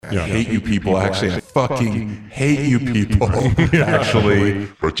hate you people. Actually, I fucking hate you people. Actually.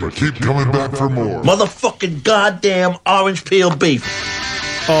 But you keep coming back for more. Motherfucking goddamn orange peel beef.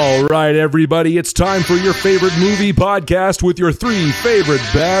 All right, everybody, it's time for your favorite movie podcast with your three favorite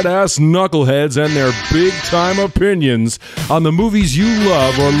badass knuckleheads and their big-time opinions on the movies you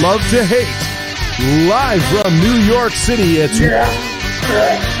love or love to hate. Live from New York City, it's...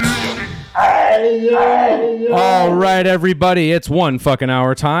 All right, everybody, it's One Fucking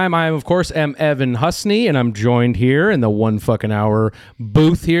Hour time. I, of course, am Evan Husney, and I'm joined here in the One Fucking Hour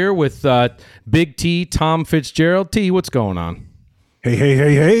booth here with Big T, Tom Fitzgerald. T, what's going on?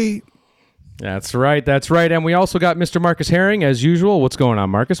 Hey. That's right. And we also got Mr. Marcus Herring, as usual. What's going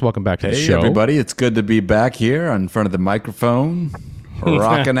on, Marcus? Welcome back to the show. Hey, everybody. It's good to be back here in front of the microphone,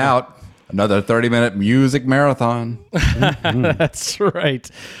 rocking out another 30-minute music marathon. That's right.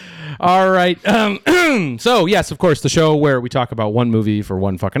 All right. So, yes, of course, the show where we talk about one movie for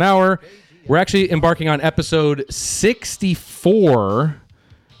one fucking hour. We're actually embarking on episode 64,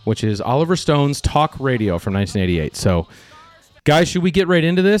 which is Oliver Stone's Talk Radio from 1988. So... guys, should we get right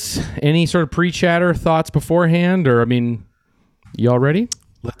into this? Any sort of pre-chatter thoughts beforehand? Or, I mean, y'all ready?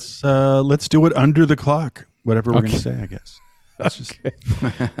 Let's do it under the clock. Whatever we're going to say, I guess.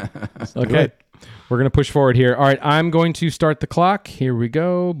 Okay. We're going to push forward here. All right, I'm going to start the clock. Here we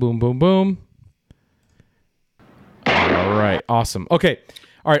go. Boom, boom, boom. All right, awesome. Okay.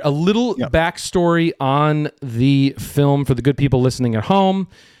 All right, a little backstory on the film for the good people listening at home.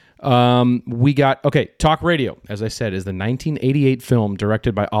 We got, Talk Radio, as I said, is the 1988 film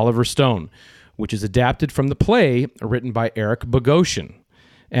directed by Oliver Stone, which is adapted from the play written by Eric Bogosian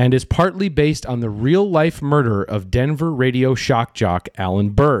and is partly based on the real-life murder of Denver radio shock jock Alan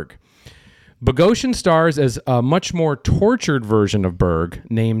Berg. Bogosian stars as a much more tortured version of Berg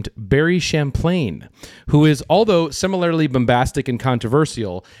named Barry Champlain, who is, although similarly bombastic and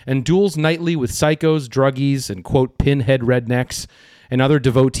controversial, and duels nightly with psychos, druggies, and, quote, pinhead rednecks, and other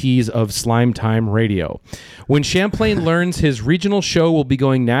devotees of Slime Time Radio. When Champlain learns his regional show will be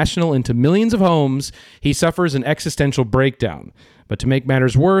going national into millions of homes, he suffers an existential breakdown. But to make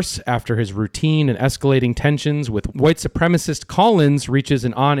matters worse, after his routine and escalating tensions with white supremacist Collins reaches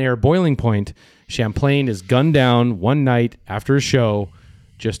an on-air boiling point, Champlain is gunned down one night after a show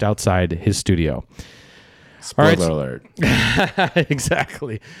just outside his studio. Spoiler alert.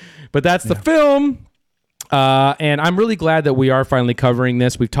 Exactly. But that's the film. And I'm really glad that we are finally covering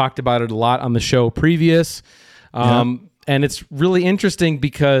this. We've talked about it a lot on the show previous. And it's really interesting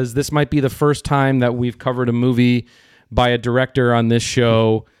because this might be the first time that we've covered a movie by a director on this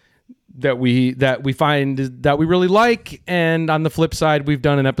show that we find that we really like. And on the flip side, we've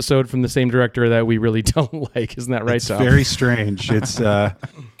done an episode from the same director that we really don't like. Isn't that right, It's Tom? very strange. It's kind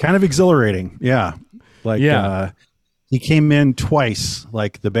of exhilarating. Yeah. He came in twice,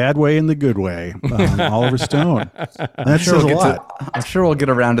 like the bad way and the good way. Oliver Stone. That says a lot. I'm sure we'll get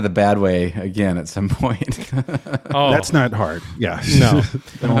around to the bad way again at some point. That's not hard. Yeah. No,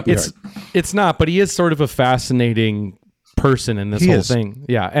 That won't be hard. it's not, but he is sort of a fascinating person in this whole thing.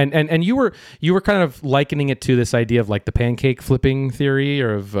 Yeah. And you were kind of likening it to this idea of like the pancake flipping theory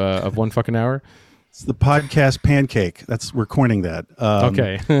or of one fucking hour. It's the podcast pancake. We're coining that.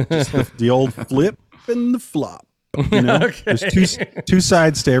 Okay. Just the old flip and the flop. You know, there's two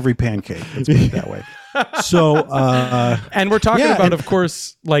sides to every pancake. Let's put it that way. So, and we're talking about, of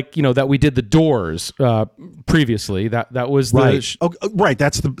course, like, you know, that we did the Doors previously. That was right. Right.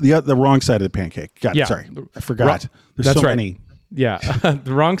 That's the wrong side of the pancake. Sorry, I forgot. There's so many. Yeah,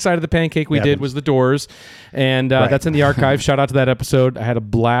 the wrong side of the pancake we did was the Doors, and that's in the archive. Shout out to that episode. I had a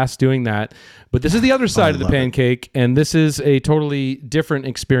blast doing that. But this is the other side of the pancake, and this is a totally different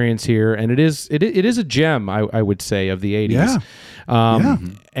experience here, and it is a gem, I would say, of the 80s. Yeah.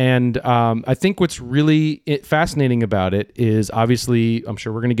 And I think what's really fascinating about it is, obviously, I'm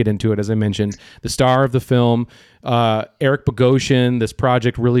sure we're going to get into it, as I mentioned, the star of the film, Eric Bogosian. This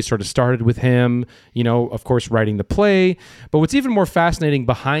project really sort of started with him, you know, of course, writing the play. But what's even more fascinating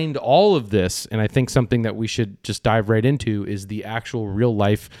behind all of this, and I think something that we should just dive right into, is the actual real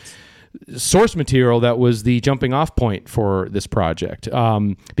life source material that was the jumping off point for this project.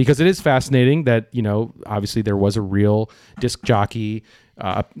 Because it is fascinating that, you know, obviously there was a real disc jockey,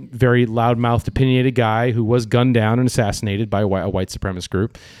 very loudmouthed, opinionated guy who was gunned down and assassinated by a white supremacist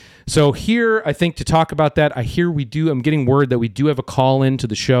group. So here, I think to talk about that, I'm getting word that we do have a call in to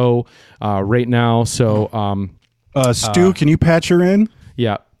the show right now. So, Stu, can you patch her in?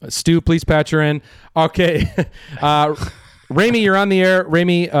 Yeah. Stu, please patch her in. Okay. Ramey, you're on the air.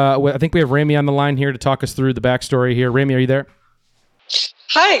 Ramey, I think we have Ramey on the line here to talk us through the backstory here. Ramey, are you there?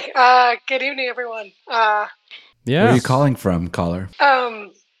 Hi. Good evening, everyone. Yeah. Where are you calling from, caller?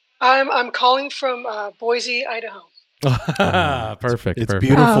 I'm calling from Boise, Idaho. Perfect. It's perfect.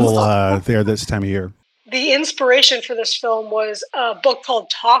 beautiful there this time of year. The inspiration for this film was a book called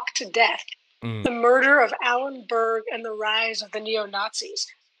Talk to Death, The Murder of Alan Berg and the Rise of the Neo-Nazis,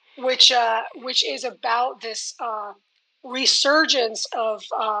 which is about this resurgence of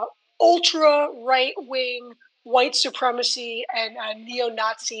ultra right-wing white supremacy and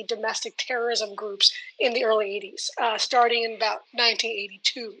neo-Nazi domestic terrorism groups in the early 80s, starting in about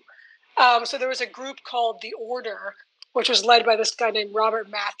 1982. So there was a group called The Order, which was led by this guy named Robert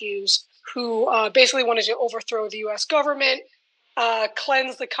Matthews, who basically wanted to overthrow the U.S. government,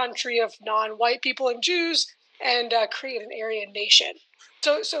 cleanse the country of non-white people and Jews, and create an Aryan nation.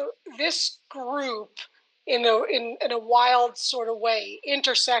 So this group, in a wild sort of way,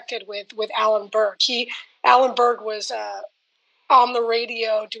 intersected with Alan Berg. Alan Berg was on the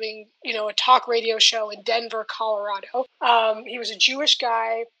radio doing a talk radio show in Denver, Colorado. He was a Jewish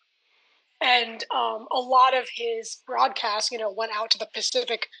guy. And a lot of his broadcasts, went out to the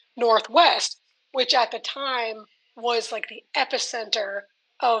Pacific Northwest, which at the time was like the epicenter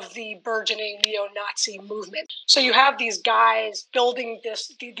of the burgeoning neo-Nazi movement. So you have these guys building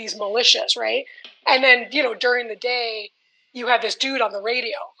these militias, right? And then, during the day, you have this dude on the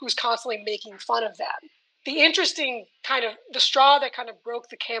radio who's constantly making fun of them. The interesting the straw that kind of broke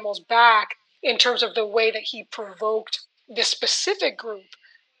the camel's back in terms of the way that he provoked this specific group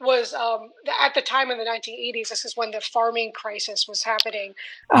was at the time in the 1980s. This is when the farming crisis was happening,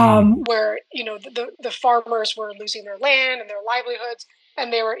 where the farmers were losing their land and their livelihoods,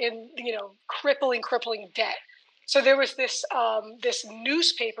 and they were in crippling debt. So there was this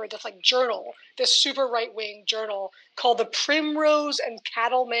newspaper, this journal, this super right wing journal called the Primrose and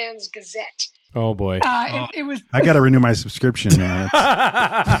Cattleman's Gazette. Oh boy! It was. I got to renew my subscription, man.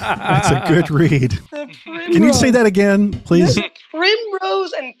 It's a good read. Can you say that again, please? The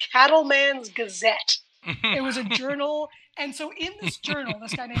Primrose and Cattleman's Gazette. It was a journal, and so in this journal,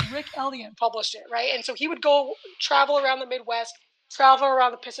 this guy named Rick Elliott published it, right? And so he would go travel around the Midwest, travel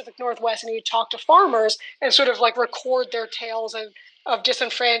around the Pacific Northwest, and he would talk to farmers and sort of record their tales of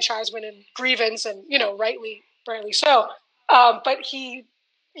disenfranchisement and grievance, and rightly so. But he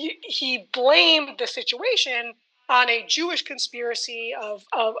blamed the situation on a Jewish conspiracy of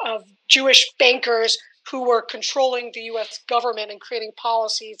Jewish bankers who were controlling the U.S. government and creating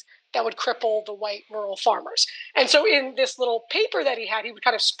policies that would cripple the white rural farmers. And so in this little paper that he would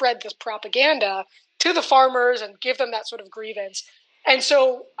kind of spread this propaganda to the farmers and give them that sort of grievance. And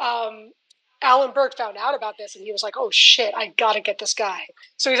so Alan Berg found out about this, and he was like, oh shit, I got to get this guy.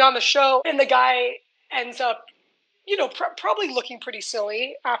 So he's on the show, and the guy ends up probably looking pretty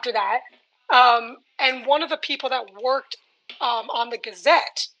silly after that. And one of the people that worked on the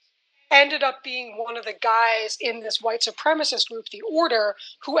Gazette ended up being one of the guys in this white supremacist group, The Order,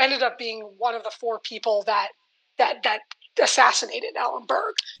 who ended up being one of the 4 people that assassinated Alan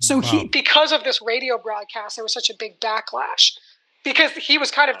Berg. So because of this radio broadcast, there was such a big backlash, because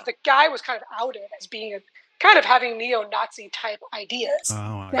the guy was kind of outed as being having neo-Nazi type ideas.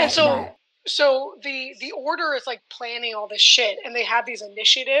 So the Order is planning all this shit, and they have these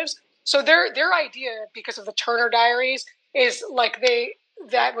initiatives. So their idea, because of the Turner Diaries, is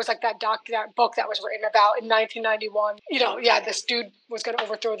that book that was written about in 1991. This dude was going to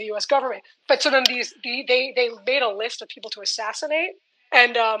overthrow the U.S. government. But so then they made a list of people to assassinate,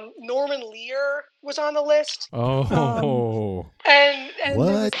 and Norman Lear was on the list. Oh, and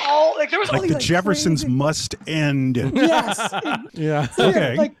what? There was all the Jeffersons crazy... must end. Yes. Yeah.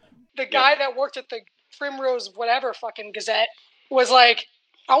 Okay. The guy that worked at the Primrose whatever fucking Gazette was like,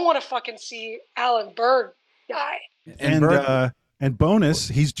 I want to fucking see Alan Berg die. And bonus,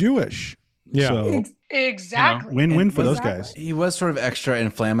 he's Jewish. Yeah. So, exactly. Win-win for those guys. He was sort of extra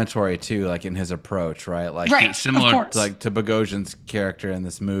inflammatory too, in his approach, right? Similar to Bogosian's character in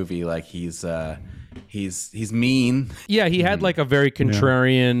this movie. He's mean. Yeah, he had a very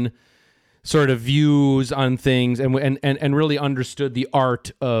contrarian sort of views on things, and really understood the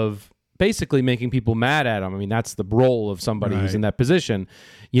art of basically making people mad at him. I mean, that's the role of somebody who's in that position.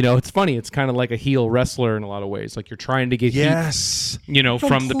 It's funny. It's kind of like a heel wrestler in a lot of ways. You're trying to get heat,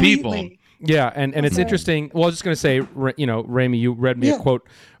 from the people. Yeah, and it's interesting. Well, I was just going to say, Ramey, you read me a quote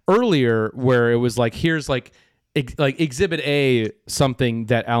earlier where it was here's Exhibit A, something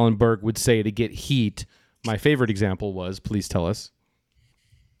that Alan Berg would say to get heat. My favorite example was, please tell us.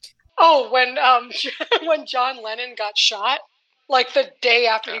 Oh, when John Lennon got shot, the day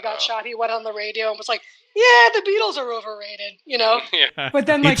after he got shot, he went on the radio and was like, "Yeah, the Beatles are overrated," Yeah. But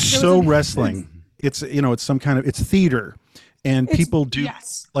then, it's so wrestling. It's it's some kind of theater. and people do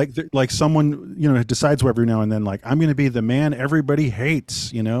like someone, you know, decides every now and then, like, I'm going to be the man everybody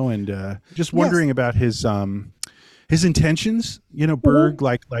hates, you know, and just wondering about his intentions, you know, Berg,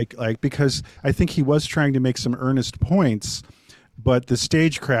 like, because I think he was trying to make some earnest points, but the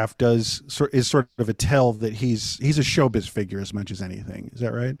stagecraft is sort of a tell that he's a showbiz figure as much as anything. Is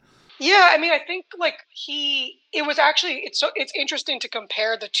that right? Yeah, I mean, I think like it's interesting to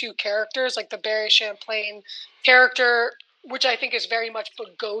compare the two characters, like the Barry Champlain character, which I think is very much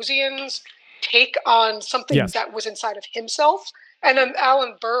Bogosian's take on something that was inside of himself. And then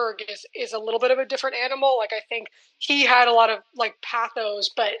Alan Berg is a little bit of a different animal. Like, I think he had a lot of like pathos,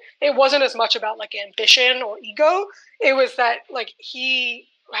 but it wasn't as much about like ambition or ego. It was that like he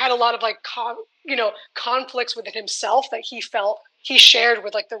had a lot of like conflicts within himself that he felt he shared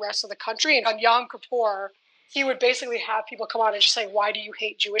with like the rest of the country. And on Yom Kippur, he would basically have people come on and just say, "Why do you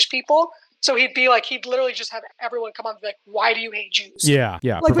hate Jewish people?" So he'd literally just have everyone come on and be like, "Why do you hate Jews?" Yeah.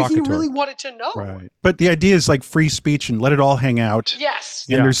 Like, but he really wanted to know. Right. But the idea is like free speech and let it all hang out. Yes.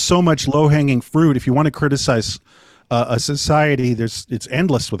 And there's so much low-hanging fruit. If you want to criticize a society, it's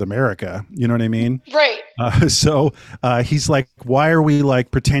endless with America. You know what I mean? Right. So he's like, why are we like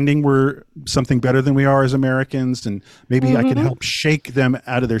pretending we're something better than we are as Americans? And maybe I can help shake them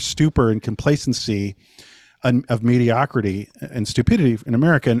out of their stupor and complacency of mediocrity and stupidity in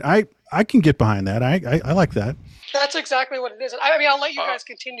America. And I can get behind that. I like that. That's exactly what it is. I mean, I'll let you guys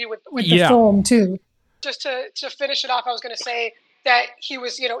continue with the film too. Just to finish it off, I was going to say that he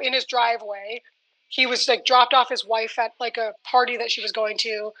was, you know, in his driveway. He was like dropped off his wife at like a party that she was going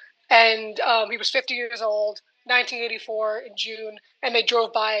to, and he was 50 years old, 1984 in June, and they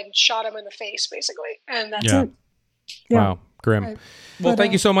drove by and shot him in the face, basically. And that's it. Yeah. Wow. Grim. Right. Well,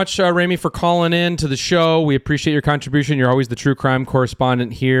 thank you so much, Rami, for calling in to the show. We appreciate your contribution. You're always the true crime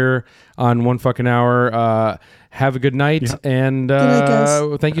correspondent here on One Fucking Hour. Have a good night, and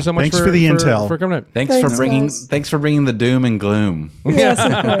thank you so much for the intel. For coming in. Thanks for bringing the doom and gloom. Yes,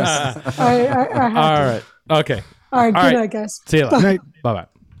 of course. I have All right. Okay. All right. Good night, guys. See you later. Bye-bye.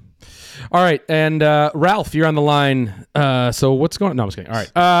 All right, and Ralph, you're on the line. So what's going on? No, I'm just kidding. All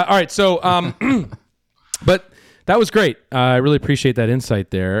right. So, but that was great. I really appreciate that insight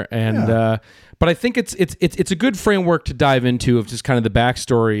there. And but I think it's a good framework to dive into of just kind of the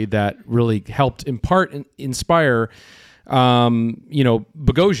backstory that really helped impart and inspire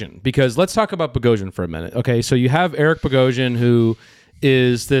Bogosian. Because let's talk about Bogosian for a minute. Okay, so you have Eric Bogosian, who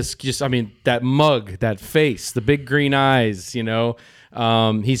is this that mug, that face, the big green eyes, you know.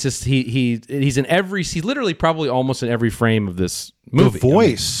 He's literally probably almost in every frame of this movie. The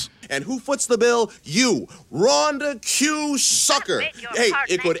voice. And who foots the bill? You, Rhonda Q. Sucker. Hey,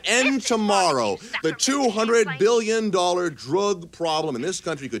 it could end tomorrow. The $200 billion drug problem in this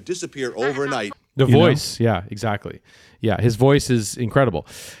country could disappear overnight. The voice, yeah, exactly. Yeah, his voice is incredible.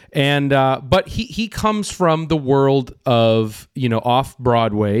 And but he comes from the world of,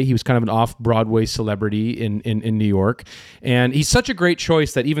 off-Broadway. He was kind of an off-Broadway celebrity in New York. And he's such a great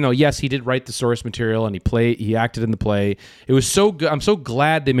choice that even though, yes, he did write the source material and he acted in the play, it was so good. I'm so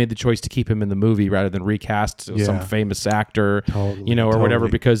glad they made the choice to keep him in the movie rather than recast some famous actor, or whatever,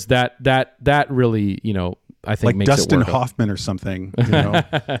 because that really, I think like makes Dustin it work Hoffman or something.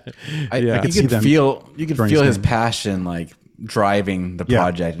 I could feel his passion, like driving the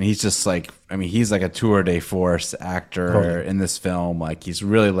project, and he's just like, he's like a tour de force actor in this film. Like he's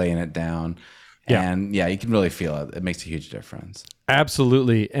really laying it down, and you can really feel it. It makes a huge difference.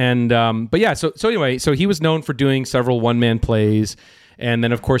 Absolutely, and so anyway, so he was known for doing several one-man plays, and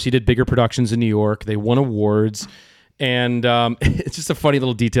then of course he did bigger productions in New York. They won awards. And it's just a funny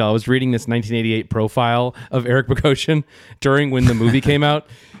little detail. I was reading this 1988 profile of Eric Bogosian during when the movie came out.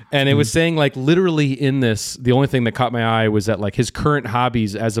 And it was saying, like, literally in this, the only thing that caught my eye was that, like, his current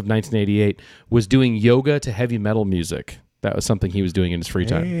hobbies as of 1988 was doing yoga to heavy metal music. That was something he was doing in his free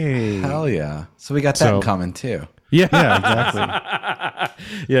time. Hey. Hell yeah. So we got that in common, too. Yeah,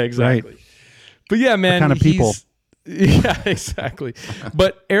 exactly. Yeah, exactly. Right. But yeah, man. What kind of people. Yeah, exactly.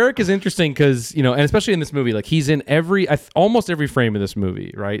 But Eric is interesting because, and especially in this movie, like he's in almost every frame of this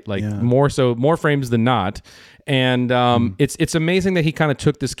movie, right? Like more frames than not. And it's amazing that he kind of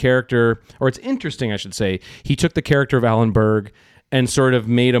took this character, or it's interesting, I should say. He took the character of Alan Berg and sort of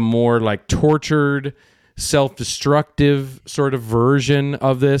made a more like tortured, self-destructive sort of version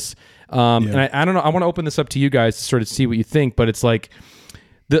of this. And I don't know, I want to open this up to you guys to sort of see what you think, but it's like,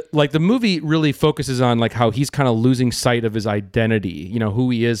 the movie really focuses on like how he's kind of losing sight of his identity, who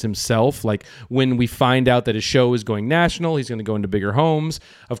he is himself. Like when we find out that his show is going national, he's going to go into bigger homes.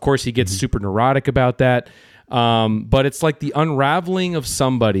 Of course, he gets super neurotic about that. But it's like the unraveling of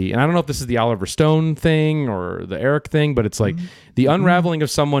somebody, and I don't know if this is the Oliver Stone thing or the Eric thing, but it's like the unraveling of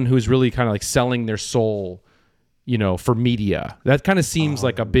someone who's really kind of like selling their soul, for media. That kind of seems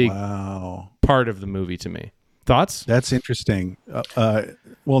like a big part of the movie to me. Thoughts? That's interesting.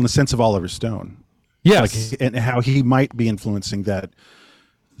 Well, in the sense of Oliver Stone. Yes. And how he might be influencing that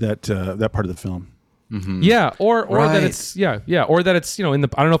part of the film. Mm-hmm. Yeah, or that it's or that it's in the,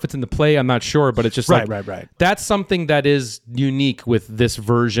 I don't know if it's in the play, I'm not sure, but it's just right. That's something that is unique with this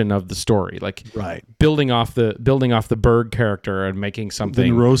version of the story, like building off the Berg character and making something.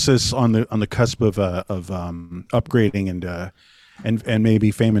 The neurosis on the cusp of upgrading and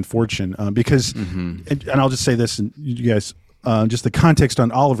maybe fame and fortune, because and I'll just say this, and you guys. Just the context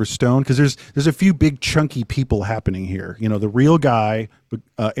on Oliver Stone, because there's a few big chunky people happening here. The real guy,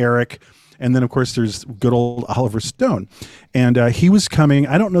 Eric, and then of course there's good old Oliver Stone, and he was coming.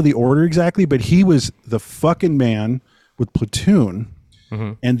 I don't know the order exactly, but he was the fucking man with Platoon,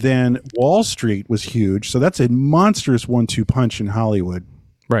 and then Wall Street was huge. So that's a monstrous 1-2 punch in Hollywood,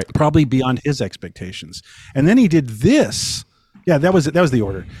 right? Probably beyond his expectations. And then he did this. Yeah, that was the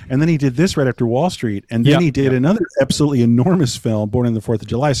order. And then he did this right after Wall Street, and then he did another absolutely enormous film, Born on the 4th of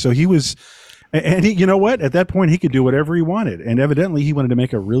July. So he was, and he, you know what? At that point, he could do whatever he wanted, and evidently, he wanted to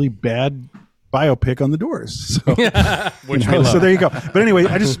make a really bad biopic on the Doors. So, which we love. So there you go. But anyway,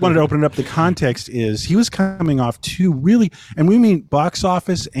 I just wanted to open it up. The context is he was coming off two really, and we mean box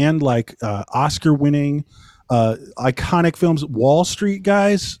office and like Oscar-winning, iconic films. Wall Street,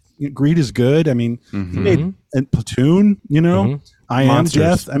 guys. Greed is Good. I mean, he made and Platoon, I Am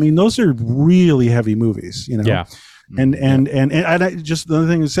Death. I mean, those are really heavy movies, Yeah. And I just the other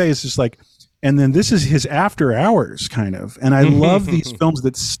thing to say is just like, and then this is his after hours kind of. And I love these films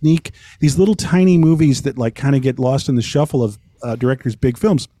that sneak, these little tiny movies that like kind of get lost in the shuffle of directors' big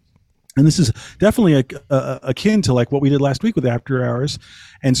films. And this is definitely akin to like what we did last week with After Hours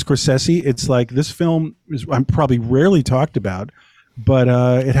and Scorsese. It's like this film is I'm probably rarely talked about, but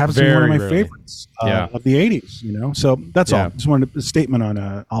it happens to be one of my favorites of the 80s, So that's all. Just wanted a statement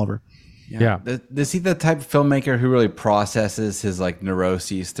on Oliver. Yeah. Is he the type of filmmaker who really processes his like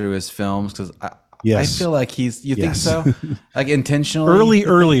neuroses through his films? Because I feel like you think so? Like intentionally?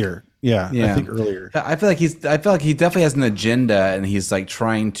 Earlier. Yeah, I think earlier. I feel like he definitely has an agenda, and he's like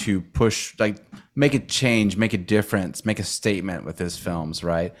trying to push, like make a change, make a difference, make a statement with his films,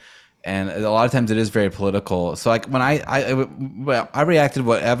 right? And a lot of times it is very political. So like when I reacted to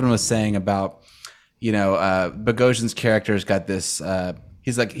what Evan was saying about, Bogosian's character's got this.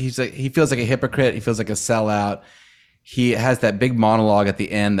 He feels like a hypocrite. He feels like a sellout. He has that big monologue at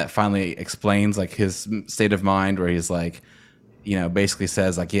the end that finally explains like his state of mind, where he's like, basically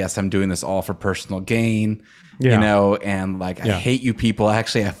says like, yes, I'm doing this all for personal gain. And like, I hate you people.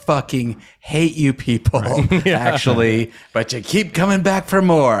 Actually, I fucking hate you people, actually, but you keep coming back for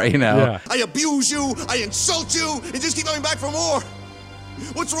more, I abuse you, I insult you, and just keep coming back for more.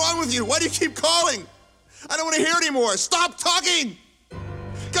 What's wrong with you? Why do you keep calling? I don't want to hear anymore. Stop talking.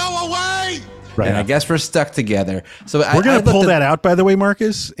 Go away. Right. And I guess we're stuck together. So we're going to pull that out, by the way,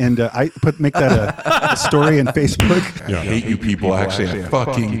 Marcus, and make that a story on Facebook. I hate you people. Actually, I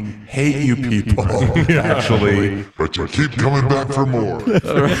fucking hate you people. Actually, but you keep coming back for more.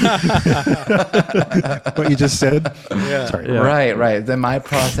 What you just said. Sorry. Yeah. Right. Then my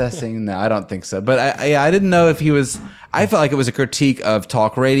processing. No, I don't think so. But I didn't know if he was. I felt like it was a critique of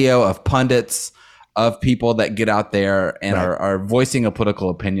talk radio, of pundits, of people that get out there and are voicing a political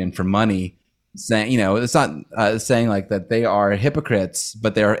opinion for money. Saying, it's not saying like that they are hypocrites,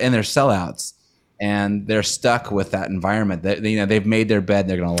 but they're sellouts, and they're stuck with that environment. That they've made their bed,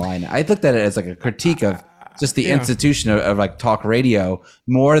 they're going to lie in it. I looked at it as like a critique of just the institution of like talk radio,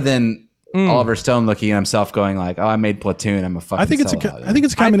 more than Oliver Stone looking at himself going like, "Oh, I made Platoon. I'm a fucking." I think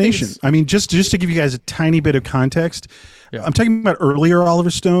it's a combination. I mean, just to give you guys a tiny bit of context. Yeah. I'm talking about earlier Oliver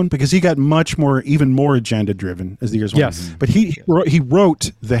Stone, because he got even more agenda driven as the years went on. Yes. But he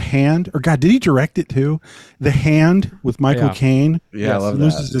wrote The Hand, or God, did he direct it too? The Hand with Michael Caine. Yeah, I love that.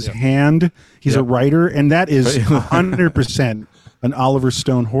 Loses his hand. He's a writer, and that is 100% an Oliver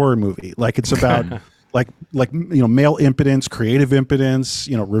Stone horror movie. Like it's about like male impotence, creative impotence,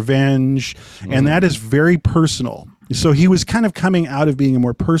 revenge, and that is very personal. So he was kind of coming out of being a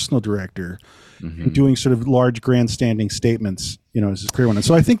more personal director. Doing sort of large grandstanding statements, as his career went on.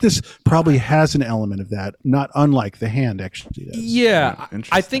 So I think this probably has an element of that, not unlike The Hand actually does. Yeah,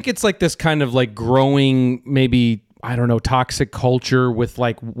 I think it's like this kind of like growing, maybe, I don't know, toxic culture with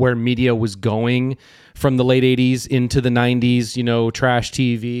like where media was going from the late 80s into the 90s, trash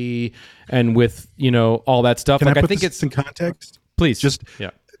TV and with, all that stuff. Can like I think it's in context? Please. Just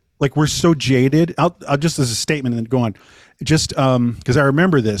like we're so jaded. I'll just as a statement and then go on. Just because I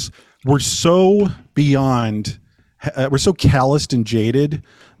remember this, we're so beyond. We're so calloused and jaded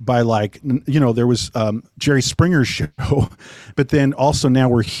by like, you know, there was Jerry Springer's show, but then also now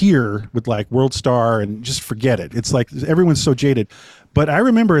we're here with like World Star and just forget it. It's like everyone's so jaded. But I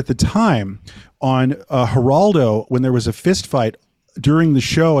remember at the time on Geraldo, when there was a fist fight during the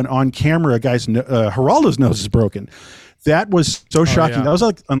show and on camera, Geraldo's nose is broken. That was so shocking. Yeah. That was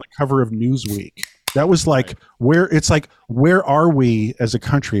like on the cover of Newsweek. That was like where are we as a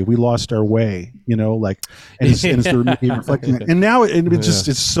country? We lost our way, you know, like, and it's reflecting that. And now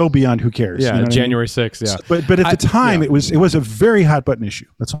it's so beyond who cares. Yeah. You know January 6th. Yeah. But at the time it was a very hot button issue.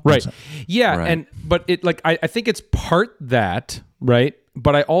 That's all right. Yeah. Right. But it like, I think it's part that, right.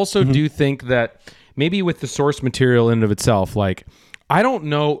 But I also do think that maybe with the source material in and of itself, like, I don't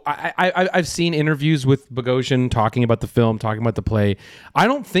know. I've seen interviews with Bogosian talking about the film, talking about the play. I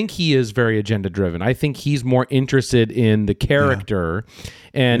don't think he is very agenda driven. I think he's more interested in the character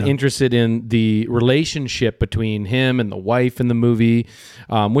and interested in the relationship between him and the wife in the movie,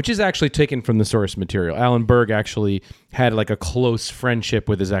 which is actually taken from the source material. Alan Berg actually had like a close friendship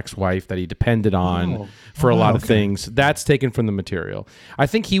with his ex-wife that he depended on for a lot of things. That's taken from the material. I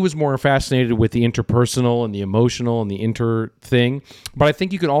think he was more fascinated with the interpersonal and the emotional and the inter thing. But I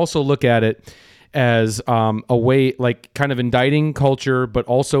think you can also look at it as a way, like kind of indicting culture, but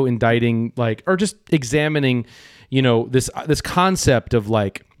also indicting like, or just examining, you know, this concept of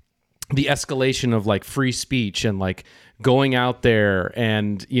like the escalation of like free speech and like going out there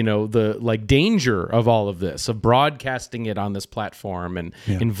and, you know, the like danger of all of this, of broadcasting it on this platform and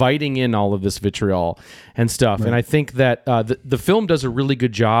inviting in all of this vitriol and stuff. Right. And I think that the film does a really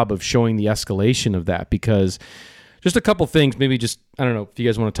good job of showing the escalation of that, because just a couple things, maybe just, I don't know if you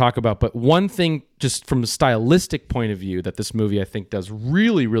guys want to talk about, but one thing just from a stylistic point of view that this movie I think does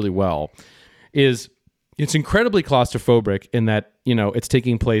really, really well is it's incredibly claustrophobic in that, you know, it's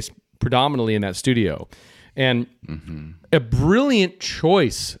taking place predominantly in that studio. And a brilliant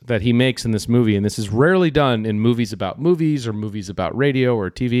choice that he makes in this movie, and this is rarely done in movies about movies or movies about radio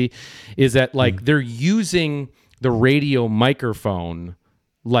or TV, is that like they're using the radio microphone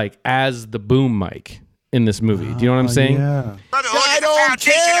like as the boom mic in this movie. Do you know what I'm saying? Yeah. I don't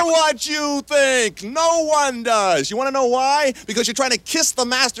care what you think. No one does. You want to know why? Because you're trying to kiss the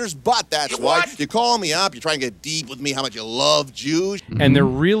master's butt. That's why. You call me up. You're trying to get deep with me, how much you love Jews. And they're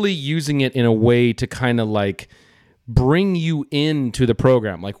really using it in a way to kind of like bring you into the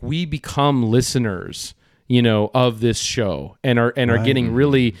program. Like we become listeners, you know, of this show and are getting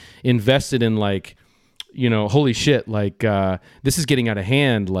really invested in like, you know, holy shit, like this is getting out of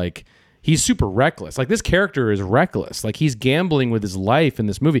hand. Like, he's super reckless. Like this character is reckless. Like he's gambling with his life in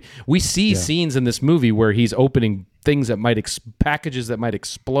this movie. We see scenes in this movie where he's opening things that might packages that might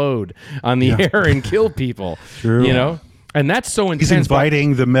explode on the air and kill people. True. You know, and that's so intense. He's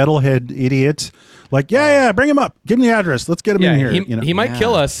inviting the metalhead idiot. Like, bring him up. Give him the address. Let's get him in here. He might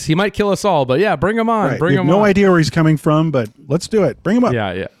kill us. He might kill us all. But yeah, bring him on. Right. Bring him on. No idea where he's coming from, but let's do it. Bring him up.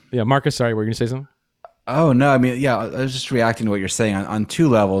 Yeah. Marcus, sorry, were you gonna say something? Oh, no, I mean, I was just reacting to what you're saying on two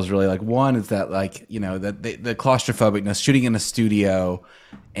levels, really. Like, one is that, like, you know, the claustrophobicness, shooting in a studio,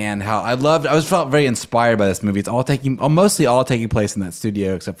 and how felt very inspired by this movie. It's mostly all taking place in that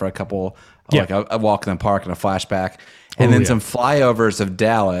studio, except for a couple, like a walk in the park and a flashback. And then some flyovers of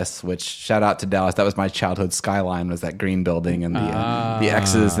Dallas, which, shout out to Dallas, that was my childhood skyline, was that green building and the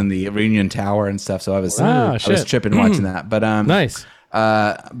X's and the Reunion Tower and stuff. So I was tripping watching that. But nice.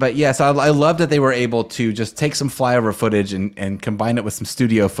 But yes, I love that they were able to just take some flyover footage and combine it with some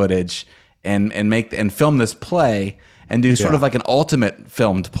studio footage and film this play and do sort of like an ultimate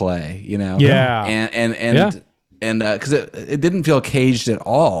filmed play, you know? Yeah. And because it didn't feel caged at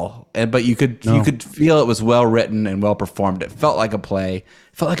all, but you could feel it was well written and well performed. It felt like a play. It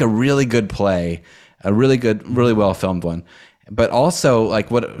felt like a really good play, a really good, really well filmed one. But also, like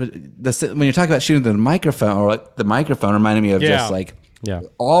when you're talking about shooting the microphone, or like the microphone reminded me of just like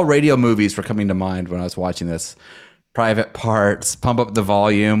all radio movies were coming to mind when I was watching this. Private Parts, Pump Up the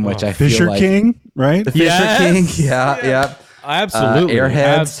Volume, which I Fisher feel like King, right? The Fisher King, yeah. Absolutely.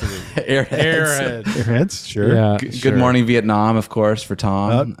 Airheads. Airheads, sure. Yeah, Good Morning Vietnam, of course, for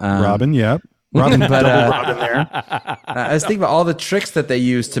Tom. Robin, Robin, but Robin there. I was thinking about all the tricks that they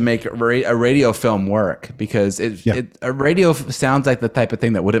use to make a radio film work, because a radio sounds like the type of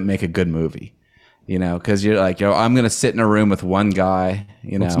thing that wouldn't make a good movie. You know, because you're like, I'm going to sit in a room with one guy.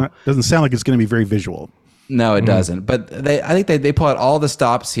 You know, doesn't sound like it's going to be very visual. No, it doesn't. But I think they pull out all the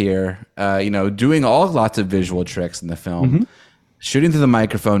stops here. You know, doing lots of visual tricks in the film. shooting through the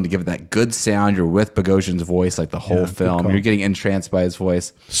microphone to give it that good sound. You're with Bogosian's voice like the whole film. You're getting entranced by his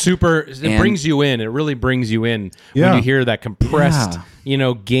voice. It brings you in. It really brings you in when you hear that compressed,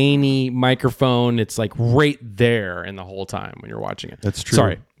 gainy microphone. It's like right there in the whole time when you're watching it. That's true.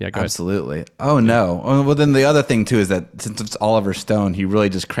 Sorry. Yeah, go ahead. Absolutely. Oh, no. Well, then the other thing, too, is that since it's Oliver Stone, he really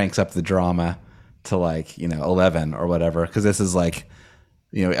just cranks up the drama to 11 or whatever. Because this is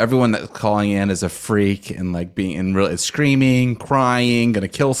everyone that's calling in is a freak and being really screaming, crying, gonna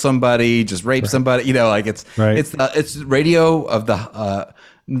kill somebody, just rape somebody. It's radio of the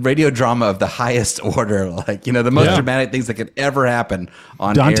radio drama of the highest order. The most dramatic things that could ever happen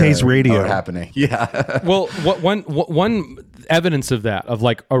on Dante's air radio are happening. Yeah. Well, one evidence of that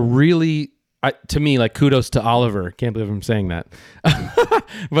a really. To me, kudos to Oliver. Can't believe I'm saying that.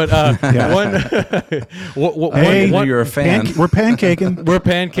 But you're a fan. We're pancaking. We're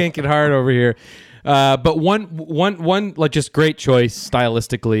pancaking hard over here. But one just great choice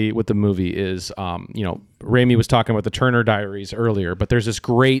stylistically with the movie is, Raimi was talking about the Turner Diaries earlier, but there's this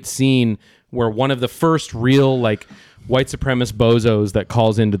great scene where one of the first real white supremacist bozos that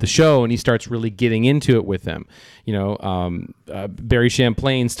calls into the show, and he starts really getting into it with them. Barry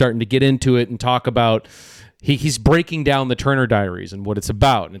Champlain starting to get into it and talk about he's breaking down the Turner Diaries and what it's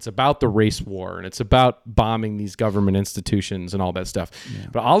about, and it's about the race war, and it's about bombing these government institutions and all that stuff. Yeah.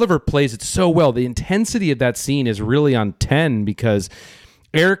 But Oliver plays it so well. The intensity of that scene is really on 10 because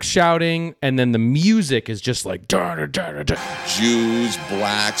Eric's shouting, and then the music is just Jews,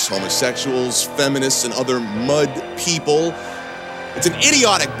 blacks, homosexuals, feminists, and other mud people. It's an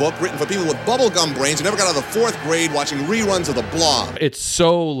idiotic book written for people with bubblegum brains who never got out of the 4th grade watching reruns of The Blob. It's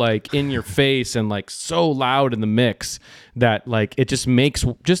so in your face and so loud in the mix that it just makes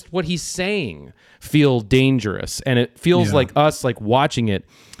just what he's saying feel dangerous, and it feels like us watching it.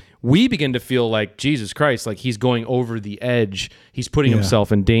 We begin to feel Jesus Christ, he's going over the edge. He's putting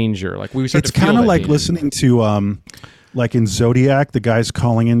himself in danger. It's kind of like listening to, in Zodiac, the guys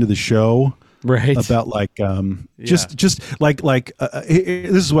calling into the show, right? About this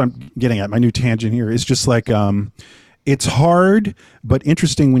is what I'm getting at. My new tangent here is just it's hard but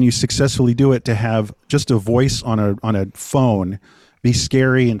interesting when you successfully do it to have just a voice on a phone be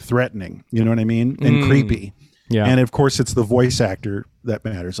scary and threatening. You know what I mean? And creepy. Yeah. And of course, it's the voice actor that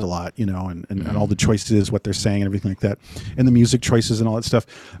matters a lot, and all the choices, what they're saying and everything like that, and the music choices and all that stuff.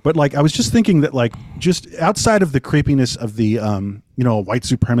 But I was just thinking that just outside of the creepiness of the, white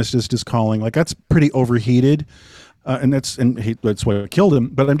supremacist is calling, that's pretty overheated. And that's what killed him.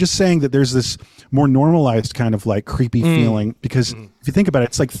 But I'm just saying that there's this more normalized kind of creepy feeling because if you think about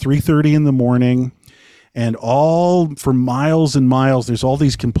it, it's 3:30 in the morning. And all for miles and miles, there's all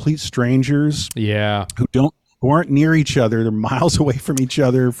these complete strangers who aren't near each other. They're miles away from each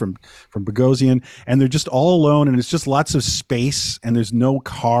other, from Bogosian, and they're just all alone, and it's just lots of space, and there's no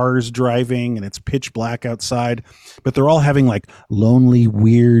cars driving, and it's pitch black outside, but they're all having lonely,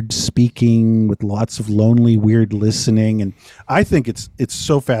 weird speaking with lots of lonely, weird listening, and I think it's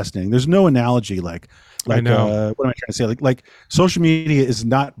so fascinating. There's no analogy I know. What am I trying to say? Social media is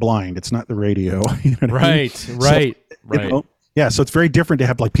not blind. It's not the radio. You know what I mean? Right. Yeah, so it's very different to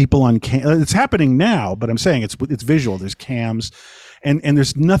have people on cam. It's happening now, but I'm saying it's visual. There's cams, and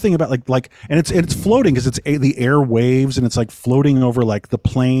there's nothing about and it's floating because it's the air waves, and it's floating over the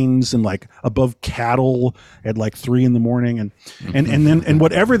plains and above cattle at 3 in the morning, and then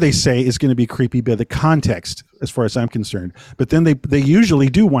whatever they say is going to be creepy by the context as far as I'm concerned. But then they usually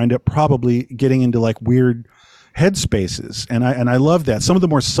do wind up probably getting into weird headspaces, and I love that. Some of the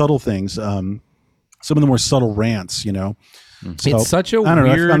more subtle things, some of the more subtle rants, So, it's such a I don't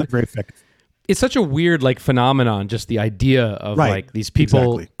know, weird. I found it very effective. It's such a weird phenomenon, just the idea of these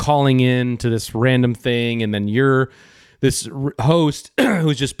people calling in to this random thing, and then you're this host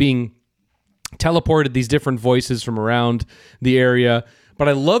who's just being teleported these different voices from around the area. But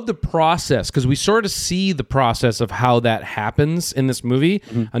I love the process because we sort of see the process of how that happens in this movie.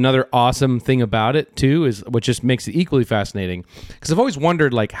 Mm-hmm. Another awesome thing about it too is, which just makes it equally fascinating, because I've always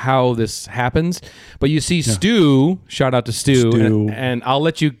wondered how this happens. But you see Stu, shout out to Stu. And I'll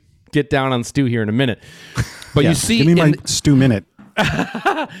let you get down on Stu here in a minute. But you see, give me my Stu minute.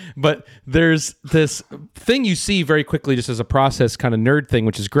 But there's this thing you see very quickly, just as a process kind of nerd thing,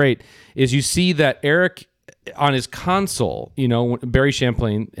 which is great, is you see that Eric on his console, Barry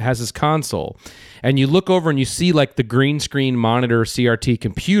Champlain has his console, and you look over and you see the green screen monitor CRT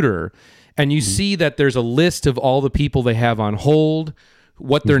computer, and you see that there's a list of all the people they have on hold,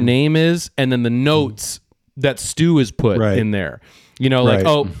 what their name is, and then the notes that Stu has put in there.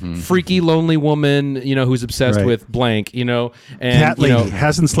 Freaky lonely woman, who's obsessed with blank, and Cat lady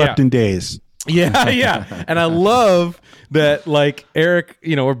hasn't slept in days. Yeah. And I love that, like, Eric,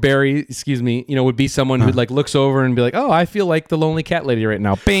 or Barry, excuse me, would be someone who like looks over and be like, oh, I feel like the lonely cat lady right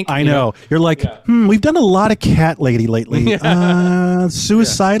now. Bink. I know. You're like, we've done a lot of cat lady lately.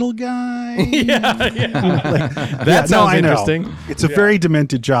 Suicidal guy. That sounds interesting. It's a very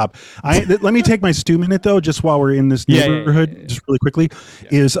demented job. Let me take my Stu minute though, just while we're in this neighborhood, just really quickly.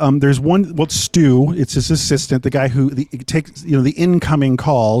 Is there's one? Well, Stu, it's his assistant, the guy who takes the incoming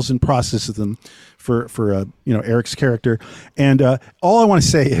calls and processes them for Eric's character. And all I want to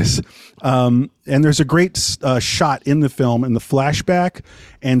say is, and there's a great shot in the film in the flashback,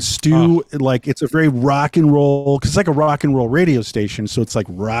 and Stu, like, it's a very rock and roll, because it's like a rock and roll radio station, so it's like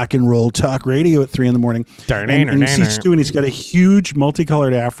rock and roll talk radio at 3 a.m. And you see Stu, and he's got a huge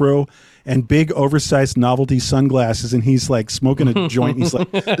multicolored afro and big oversized novelty sunglasses, and he's like smoking a joint. He's like,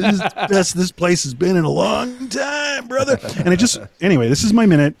 this is the best this place has been in a long time, brother. And anyway, this is my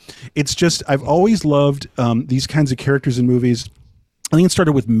minute. It's just, I've always loved these kinds of characters in movies. I think it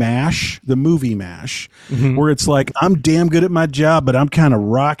started with MASH, the movie MASH, where it's like, I'm damn good at my job, but I'm kind of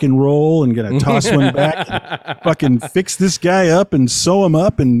rock and roll and going to toss one back and fucking fix this guy up and sew him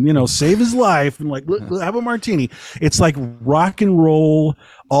up and, save his life. And like, have a martini. It's like rock and roll,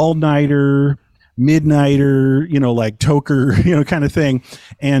 all-nighter, midnighter, like toker, kind of thing.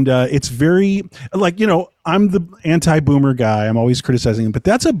 And it's very like, I'm the anti-boomer guy. I'm always criticizing him, but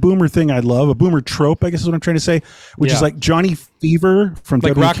that's a boomer thing I love, a boomer trope, I guess is what I'm trying to say, which is like Johnny Fever from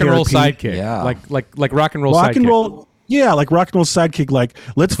like WKRP. rock and roll sidekick. Yeah. Like rock and roll sidekick. Rock and roll. Yeah, like rock and roll sidekick, like,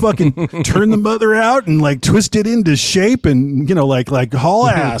 let's fucking turn the mother out and like twist it into shape and, like haul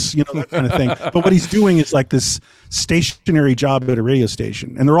ass, that kind of thing. But what he's doing is like this stationary job at a radio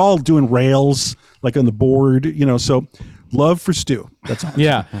station, and they're all doing rails like on the board, so love for Stu. That's all.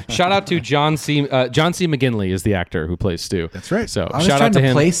 Yeah. Shout out to John C. McGinley is the actor who plays Stu. That's right. So I was shout trying out to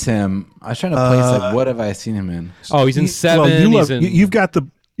him. Place him. I was trying to place like, what have I seen him in? Oh, he's in Seven. Well, you've got the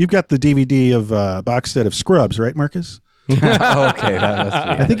DVD of box set of Scrubs, right, Marcus? Okay, that must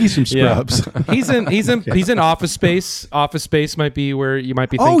be. I think he's from Scrubs. Yeah. He's in Office Space. Office Space might be where you might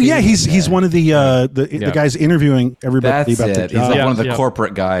be thinking. Oh yeah, he's one of the guys interviewing everybody about the job. He's like one of the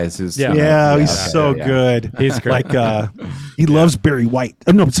corporate guys who's he's so good. He's great. Like he loves Barry White.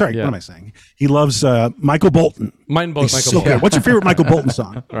 No, sorry, what am I saying? He loves Michael Bolton. Michael Bolton. Good. What's your favorite Michael Bolton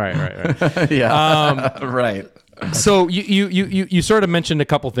song? Right. Yeah. Right. So you sort of mentioned a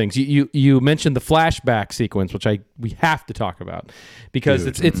couple things. You mentioned the flashback sequence, which we have to talk about because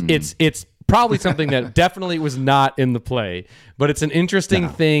it's probably something that definitely was not in the play, but it's an interesting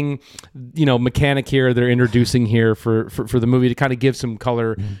thing, mechanic here they're introducing here for the movie to kind of give some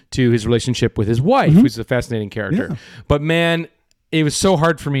color to his relationship with his wife, who's a fascinating character. Yeah. But man, it was so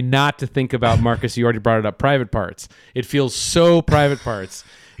hard for me not to think about, Marcus, you already brought it up, Private Parts. It feels so Private Parts.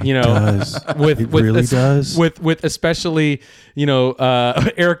 With especially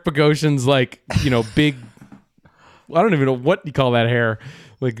Eric Bogosian's like big, I don't even know what you call that hair,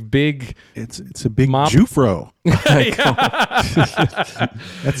 like big. It's a big mop. Jufro.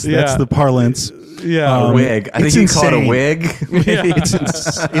 That's the parlance. Yeah, a wig. I think you call it a wig.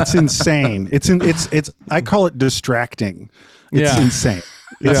 It's insane. It's I call it distracting. It's insane.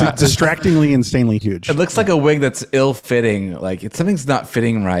 It's distractingly, insanely huge. It looks like a wig that's ill-fitting. Like something's not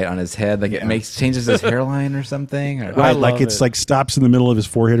fitting right on his head. Like it changes his hairline or something. Right, like it's like stops in the middle of his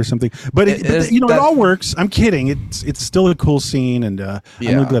forehead or something. But it all works. I'm kidding. It's still a cool scene, and I'm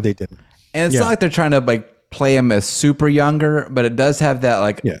really glad they did it. And it's not like they're trying to like play him as super younger, but it does have that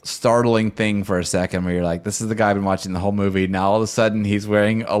like startling thing for a second where you're like, this is the guy I've been watching the whole movie. Now all of a sudden he's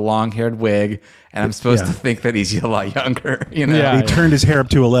wearing a long-haired wig, and I'm supposed to think that he's a lot younger. He turned his hair up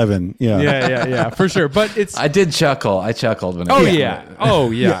to 11. Yeah, for sure. But it's I did chuckle. I chuckled when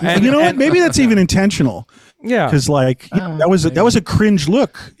And you know what? Maybe that's even intentional. Yeah, because that was a cringe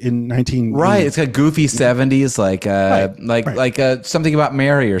look in 19. Right, it's got goofy 70s, like something about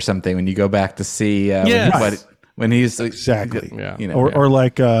Mary or something. When you go back to see, when he's exactly, or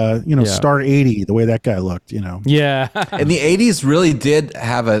like Star 80, the way that guy looked, Yeah, and the 80s really did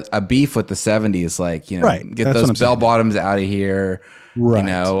have a beef with the 70s, like get those bell bottoms out of here.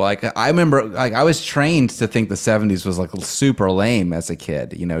 Right. Like I remember, like I was trained to think the 70s was like super lame as a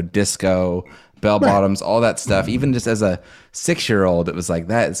kid. Disco. Bell bottoms, all that stuff. Even just as a 6-year-old, it was like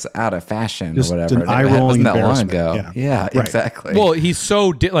that's out of fashion or whatever. An eye-rolling that long ago. Yeah, exactly. Well, he's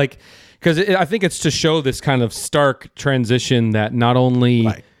so because I think it's to show this kind of stark transition that not only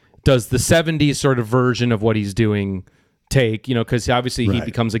does the 70s sort of version of what he's doing take, because obviously he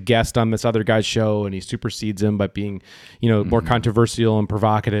becomes a guest on this other guy's show and he supersedes him by being, more controversial and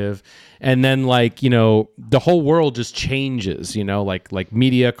provocative. And then the whole world just changes, like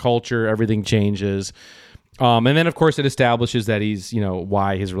media, culture, everything changes. And then of course it establishes that he's,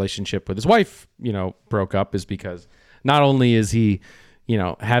 why his relationship with his wife, broke up is because not only is he,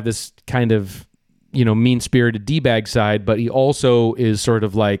 have this kind of, mean-spirited D-bag side, but he also is sort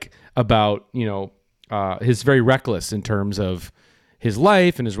of like about, he's very reckless in terms of his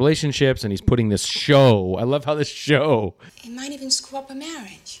life and his relationships, and he's putting this show. I love how this show. It might even screw up a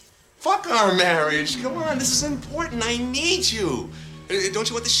marriage. Fuck our marriage. Come on, this is important. I need you. Don't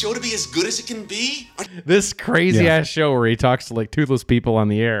you want the show to be as good as it can be? This crazy ass show where he talks to toothless people on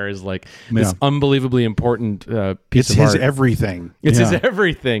the air is this unbelievably important piece of art. It's his everything. It's his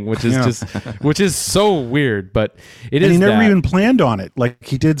everything, which is which is so weird, but it is. And he never even planned on it. Like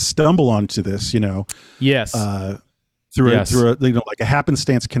he did stumble onto this, Yes. Through a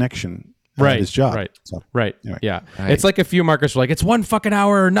happenstance connection. Right. His job. Right. So, right. Anyway. Yeah. Right. It's like a few markers were like, it's 1 fucking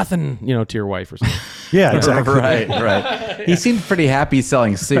hour or nothing, to your wife or something. Yeah, exactly. Right. He seemed pretty happy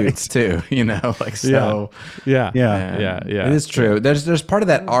selling suits too, so. Yeah. It is true. There's part of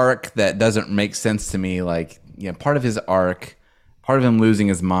that arc that doesn't make sense to me. Part of his arc, part of him losing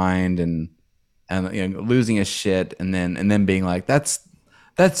his mind and losing his shit, and then being like, that's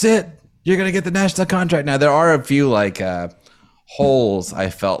it. You're gonna get the national contract now. There are a few holes I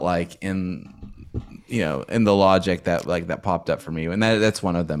felt like in the logic that popped up for me, and that's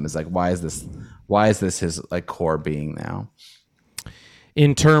one of them is why is this his core being now?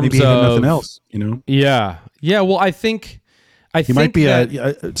 In terms maybe he of had nothing else, Yeah. Well, I think he might be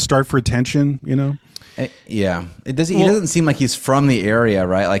a start for attention, Yeah, he doesn't seem like he's from the area,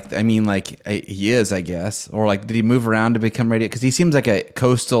 right? He is, I guess, or did he move around to become radio? Because he seems like a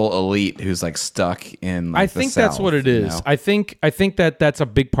coastal elite who's stuck in. I think that's what it is. I think that's a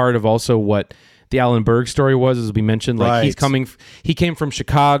big part of also what the Alan Berg story was, as we mentioned. He came from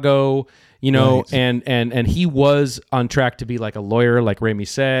Chicago. And he was on track to be a lawyer, like Raimi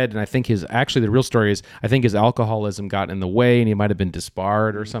said. And I think the real story is, I think his alcoholism got in the way and he might have been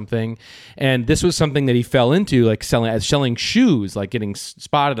disbarred or something. And this was something that he fell into, selling shoes, getting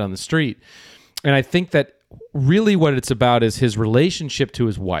spotted on the street. And I think that really what it's about is his relationship to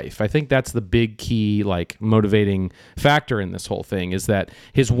his wife. I think that's the big key, motivating factor in this whole thing, is that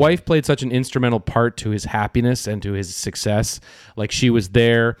his wife played such an instrumental part to his happiness and to his success. She was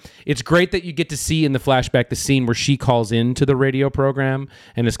there. It's great that you get to see in the flashback the scene where she calls into the radio program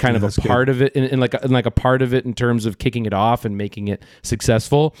and is kind of a part of it, and a part of it in terms of kicking it off and making it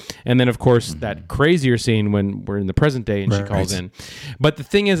successful. And then of course that crazier scene when we're in the present day and she calls in. But the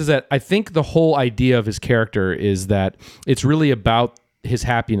thing is that I think the whole idea of his character is that it's really about his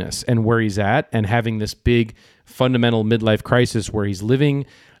happiness and where he's at, and having this big fundamental midlife crisis where he's living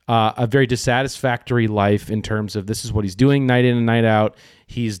a very dissatisfactory life in terms of this is what he's doing night in and night out.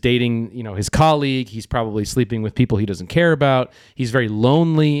 He's dating, his colleague. He's probably sleeping with people he doesn't care about. He's very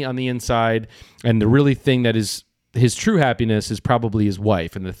lonely on the inside. And the really thing that is his true happiness is probably his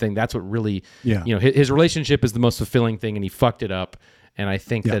wife. And the thing that's what really, his relationship is the most fulfilling thing, and he fucked it up. And I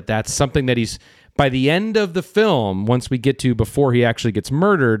think that that's something that he's, by the end of the film, once we get to before he actually gets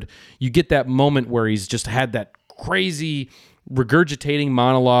murdered, you get that moment where he's just had that crazy regurgitating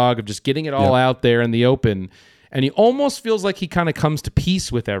monologue of just getting it all out there in the open. And he almost feels like he kind of comes to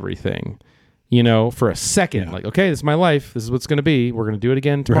peace with everything, for a second. Okay, this is my life. This is what's going to be. We're going to do it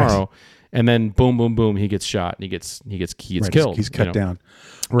again tomorrow. Right. And then boom, boom, boom, he gets shot and he gets killed. He's cut down.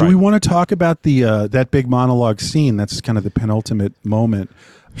 Right. Do we want to talk about the that big monologue scene? That's kind of the penultimate moment.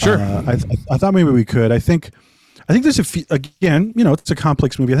 Sure. I thought maybe we could. I think there's a few, again, it's a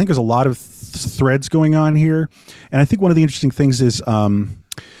complex movie. I think there's a lot of threads going on here. And I think one of the interesting things is the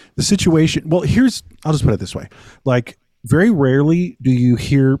situation. Well, I'll just put it this way. Very rarely do you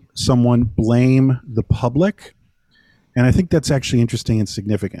hear someone blame the public. And I think that's actually interesting and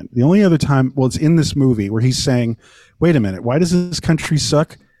significant. The only other time, it's in this movie where he's saying, wait a minute, why does this country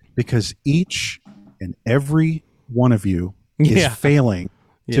suck? Because each and every one of you is failing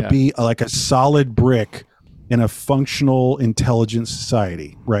to be a solid brick in a functional, intelligent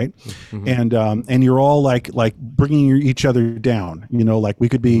society, right? Mm-hmm. And you're all like bringing each other down. We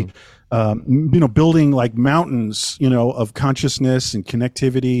could be, building mountains, of consciousness and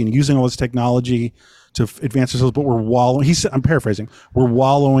connectivity and using all this technology to advance ourselves, but we're wallowing. I'm paraphrasing. We're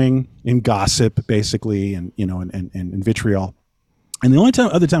wallowing in gossip, basically, and and vitriol. And the only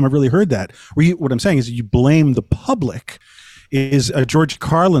other time I've really heard that, what I'm saying is you blame the public. is a George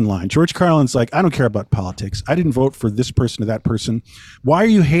Carlin line. George Carlin's like, I don't care about politics. I didn't vote for this person or that person. Why are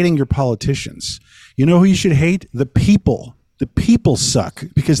you hating your politicians? You know who you should hate? The people. The people suck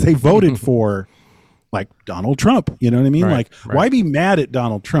because they voted for like Donald Trump. You know what I mean? Right, Why be mad at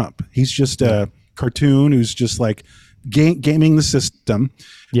Donald Trump? He's just a cartoon who's just like gaming the system.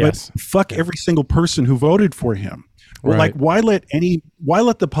 Yes. But fuck every single person who voted for him. Well, Right. like why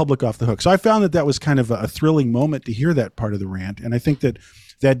let the public off the hook? So I found that was kind of a thrilling moment to hear that part of the rant, and I think that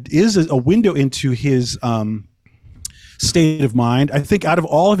is a window into his state of mind. I think out of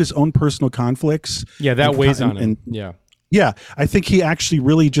all of his own personal conflicts, that weighs on him. Yeah, I think he actually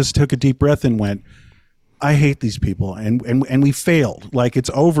really just took a deep breath and went, I hate these people, and we failed. Like it's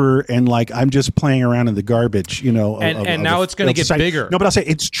over, and like I'm just playing around in the garbage, you know. And now it's going to get bigger. No, but I'll say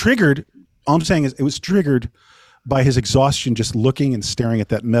it's triggered. All I'm saying is it was triggered by his exhaustion, just looking and staring at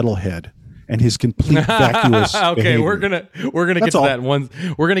that metalhead and his complete vacuous. Okay, behavior. we're gonna get to all. that one.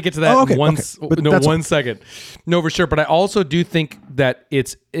 We're gonna get to that okay. But that's all. 1 second. No, for sure. But I also do think that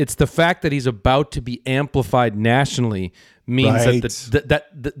it's the fact that he's about to be amplified nationally means Right.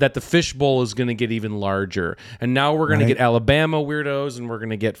 that the fishbowl is going to get even larger, and now we're going to get Alabama weirdos, and we're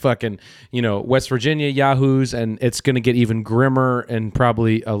going to get fucking West Virginia yahoos, and it's going to get even grimmer, and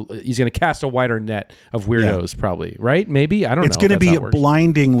probably he's going to cast a wider net of weirdos, probably, right? Maybe, I don't know. It's going to be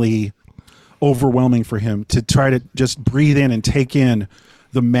blindingly overwhelming for him to try to just breathe in and take in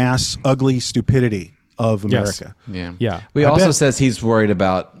the mass ugly stupidity of America. Yeah. He also says he's worried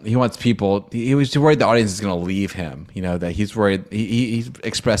about, he wants people, he was worried the audience is going to leave him, that he's worried. He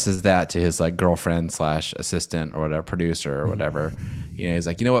expresses that to his like girlfriend / assistant or whatever, producer or whatever. He's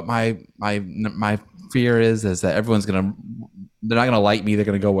like, you know what, my fear is that everyone's they're not going to like me. They're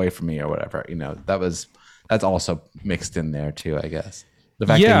going to go away from me or whatever. That's also mixed in there too, I guess. The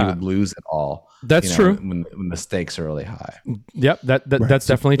fact that he would lose it all. That's true. When the stakes are really high. Yep. That's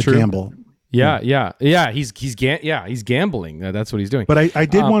definitely true. Gamble. Yeah. He's gambling. That's what he's doing. But I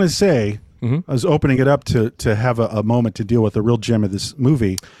did want to say, I was opening it up to have a moment to deal with the real gem of this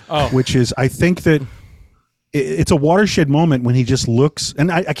movie, which is I think that it's a watershed moment when he just looks,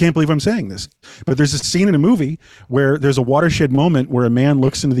 and I can't believe I'm saying this, but there's a scene in a movie where there's a watershed moment where a man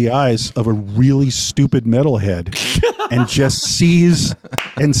looks into the eyes of a really stupid metalhead and just sees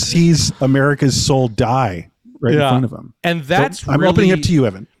America's soul die right in front of him. And that's I'm opening up to you,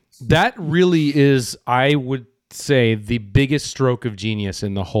 Evan. That really is, I would say, the biggest stroke of genius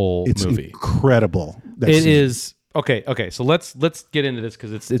in the whole movie. It's incredible. It is. Okay. So let's get into this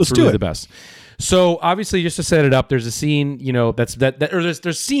because it's really the best. So obviously, just to set it up, there's a scene,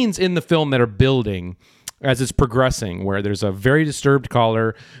 there's scenes in the film that are building as it's progressing, where there's a very disturbed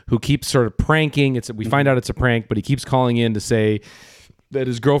caller who keeps sort of pranking. We find out it's a prank, but he keeps calling in to say that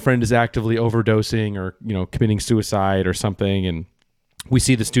his girlfriend is actively overdosing or committing suicide or something, and we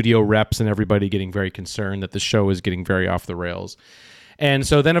see the studio reps and everybody getting very concerned that the show is getting very off the rails. And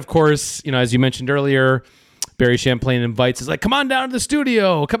so then, of course, as you mentioned earlier, Barry Champlain invites, is like, come on down to the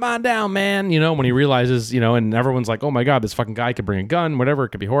studio. Come on down, man. When he realizes, and everyone's like, oh my God, this fucking guy could bring a gun, whatever. It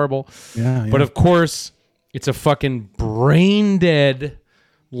could be horrible. Yeah. But of course, it's a fucking brain dead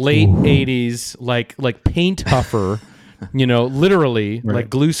late 80s, like paint huffer, literally like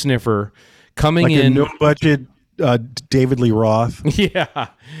glue sniffer coming like in. A no budget David Lee Roth. Yeah.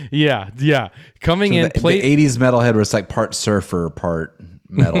 Coming in. The 80s metalhead was like part surfer, part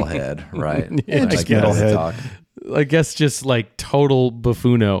metalhead, right? I guess just like total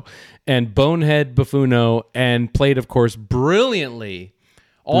buffono and bonehead buffono, and played, of course, brilliantly.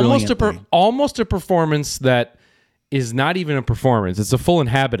 Almost a performance that is not even a performance. It's a full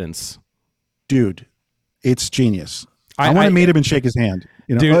inhabitance. Dude, it's genius. I want to meet him and shake his hand.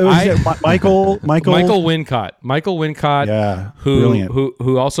 Dude, Michael Wincott. Michael Wincott, yeah,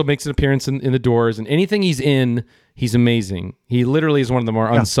 who also makes an appearance in The Doors, and anything he's in, he's amazing. He literally is one of the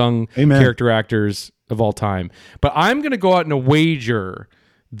more unsung character actors of all time. But I'm going to go out on a wager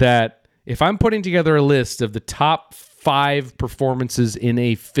that if I'm putting together a list of the top 5 performances in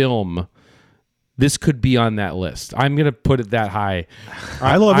a film, this could be on that list. I'm gonna put it that high.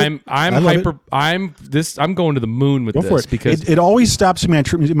 I love it. I'm going to the moon with this because it always stops me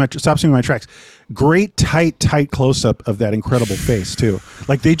in my tracks. Great tight close up of that incredible face too.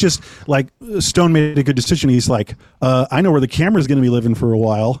 Like they just Stone made a good decision. He's like, I know where the camera's going to be living for a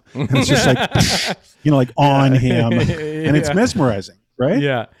while, and it's just like on him, and it's mesmerizing, right?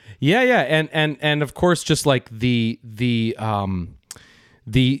 Yeah, and of course, just like the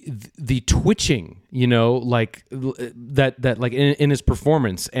twitching, like that like in his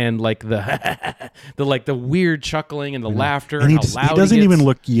performance, and like the weird chuckling and the laughter, and he how loud doesn't he even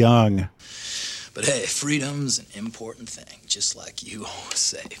look young. But hey, freedom's an important thing, just like you always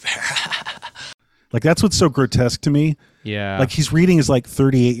say, Bear. Like, that's what's so grotesque to me. Yeah. Like, he's reading as like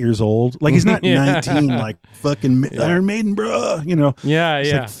 38 years old. Like, he's not 19, like fucking Iron Maiden, bro. You know? Yeah,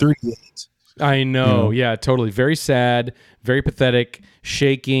 he's yeah. like 38. I know. Yeah, totally. Very sad, very pathetic,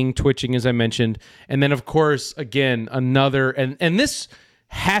 shaking, twitching, as I mentioned. And then, of course, again, another, and this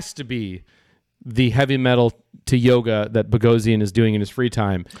has to be the heavy metal to yoga that Bogosian is doing in his free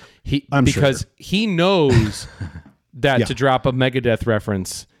time. Because he knows that to drop a Megadeth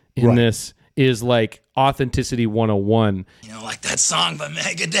reference in this is like authenticity 101. You know, like that song by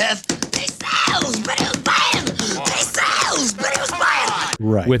Megadeth. They sells, but it was buying. They sells, but it was buying.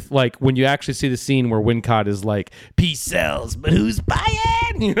 Right. With like when you actually see the scene where Wincott is like, peace sells, but who's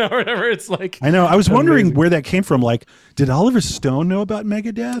buying? You know, whatever. It's like, I know. I was wondering where that came from. Like, did Oliver Stone know about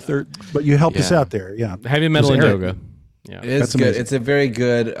Megadeth? But you helped us out there. Yeah. Heavy metal and yoga. Yeah, it's good. It's a very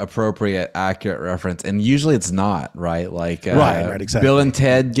good, appropriate, accurate reference, and usually it's not, right? Like, right, exactly. Bill and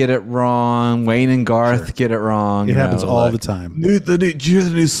Ted get it wrong. Wayne and Garth get it wrong. It happens all the time. Did you hear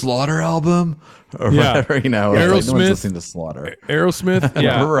the new Slaughter album? Or whatever, you know. Aerosmith. Like, no one's listening to Slaughter. Aerosmith.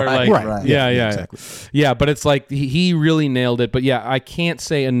 Yeah, right. Yeah, exactly. Yeah, but it's like he really nailed it. But yeah, I can't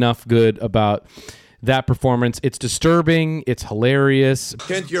say enough good about that performance. It's disturbing. It's hilarious.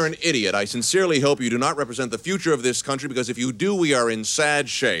 Kent, you're an idiot. I sincerely hope you do not represent the future of this country, because if you do, we are in sad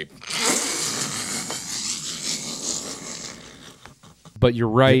shape. But you're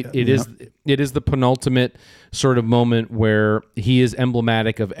right. It is the penultimate sort of moment where he is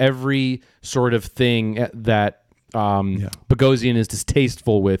emblematic of every sort of thing that Bogosian is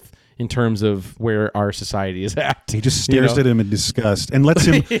distasteful with in terms of where our society is at. He just stares at him in disgust and lets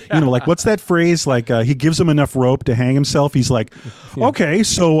him, like, what's that phrase? Like, he gives him enough rope to hang himself. He's like, okay,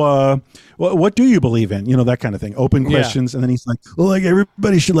 so what do you believe in? You know, that kind of thing. Open questions. And then he's like, well, like,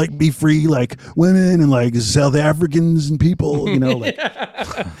 everybody should, like, be free, like, women and, like, South Africans and people, you know. Like.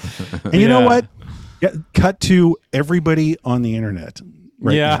 And you know what? Cut to everybody on the internet.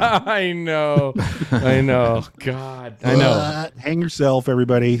 Right now. I know. God, I know. Hang yourself,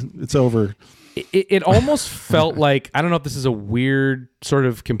 everybody. It's over. It almost felt like, I don't know if this is a weird sort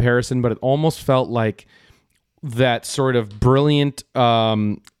of comparison, but it almost felt like that sort of brilliant,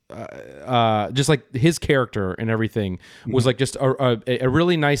 just like his character and everything was like just a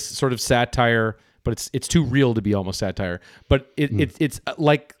really nice sort of satire. But it's too real to be almost satire. But it's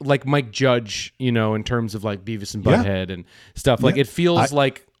like Mike Judge, you know, in terms of like Beavis and Butthead and stuff. Like it feels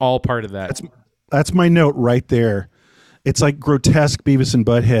like all part of that. That's my note right there. It's like grotesque Beavis and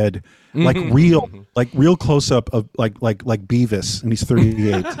Butthead, like real close up of like Beavis, and he's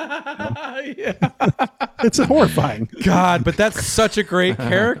 38. It's horrifying. God, but that's such a great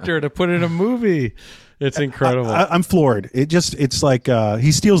character to put in a movie. It's incredible. I'm floored. It's like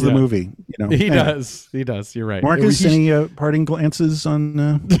he steals the movie. You know, he does. You're right. Marcus, any parting glances on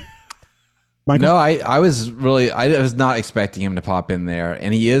Michael? No, I was not expecting him to pop in there,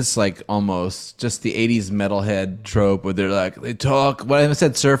 and he is like almost just the '80s metalhead trope where they talk. When I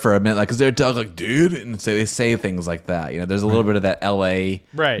said surfer, I meant like because they talk like dude, and so they say things like that. You know, there's a little bit of that LA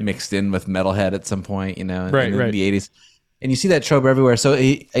mixed in with metalhead at some point. You know, in the '80s. And you see that trope everywhere. So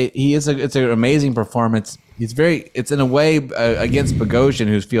it's an amazing performance. It's in a way against Bogosian,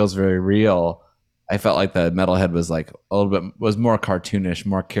 who feels very real. I felt like the metalhead was like a little bit more cartoonish,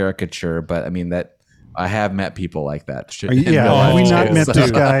 more caricature. But I mean that I have met people like that. Have we not met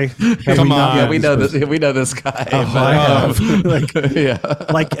this guy? Come on, yeah, we know this. We know this guy.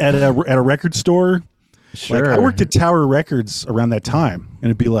 Like at a record store. Sure, like, I worked at Tower Records around that time,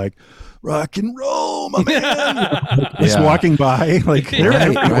 and it'd be like, rock and roll, my man. Just walking by, like they're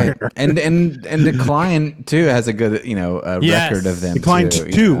everywhere. Right. And Decline too has a good, record of them. Decline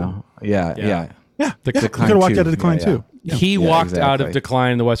too. Yeah. You could have walked out of Decline too. Yeah. He walked out of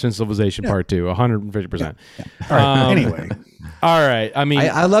Decline in the Western Civilization Part 2, 150%. All right. Anyway. All right. I mean,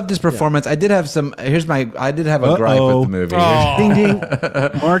 I loved his performance. I did have some. I did have a gripe with the movie. Ding ding.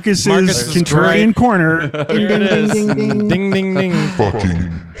 Marcus's contrarian corner. Ding ding ding ding ding ding.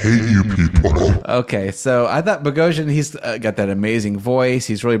 Fucking hate you people. Okay, so I thought Bogosian, he's got that amazing voice.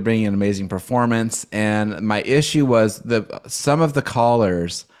 He's really bringing an amazing performance. And my issue was some of the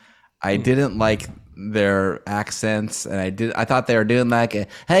callers, I didn't like their accents, and I thought they were doing like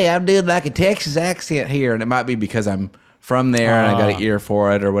I'm doing like a Texas accent here, and it might be because I'm from there and I got an ear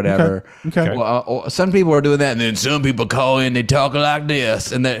for it or whatever. Okay. Well, some people are doing that, and then some people call in, they talk like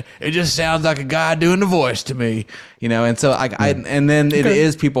this, and it just sounds like a guy doing the voice to me, And so it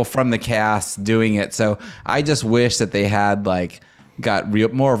is people from the cast doing it. So I just wish that they had like got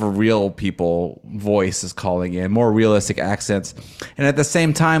more of a real people voice is calling in, more realistic accents. And at the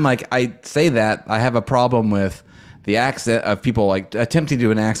same time, like I say that, I have a problem with the accent of people like attempting to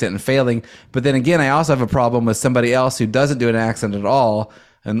do an accent and failing. But then again, I also have a problem with somebody else who doesn't do an accent at all.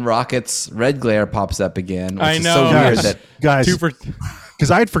 And Rocket's red glare pops up again. Which I know. Is so weird that guys, because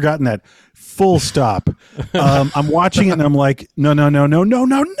I had forgotten that. Full stop. I'm watching it and I'm like, no.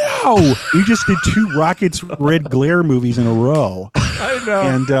 We just did 2 Rocket's red glare movies in a row. I know.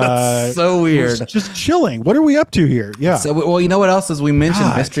 And that's so weird. Just chilling. What are we up to here? Yeah. So, well, you know what else is? We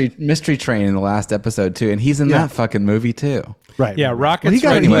mentioned Mystery Train in the last episode too, and he's in that fucking movie too. Right. Yeah, Rocket's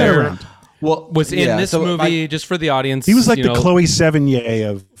red glare. Well, was in this movie just for the audience. He was like the Chloe Sevigny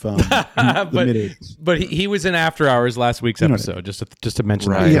of the mid-80s. But he was in After Hours last week's episode. Just to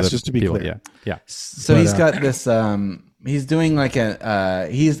mention that. Yes, just to be clear. Yeah. So he's got this. He's doing like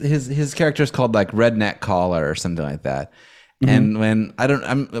his character is called like Redneck Caller or something like that. And when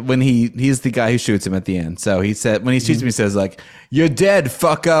he's the guy who shoots him at the end. So he said when he shoots him, he says like, "You're dead,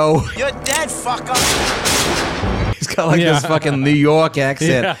 fucko." You're dead, fucker. He's got like this fucking New York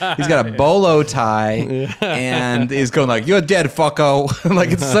accent. Yeah. He's got a bolo tie and he's going like, "You're dead, fucko." Like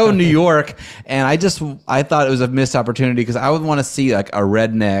it's so New York. And I thought it was a missed opportunity because I would want to see like a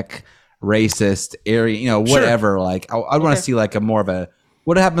redneck, racist area, whatever. Sure. Like I'd want to see like a more of a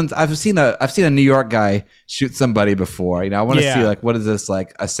what happens. I've seen a New York guy shoot somebody before. I want to see like what is this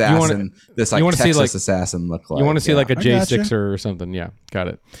like assassin? This like Texas assassin look like? You want to see like a J6 or something? Yeah, got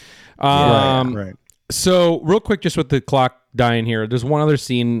it. Right. So real quick, just with the clock dying here, there's one other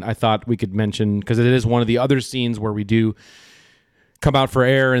scene I thought we could mention because it is one of the other scenes where we do come out for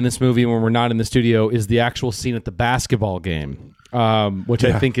air in this movie when we're not in the studio. Is the actual scene at the basketball game, which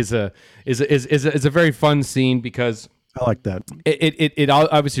I think is a very fun scene because I like that. It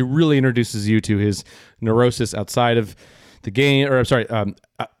obviously really introduces you to his neurosis outside of the game, or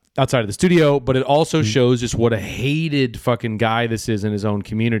outside of the studio, but it also shows just what a hated fucking guy this is in his own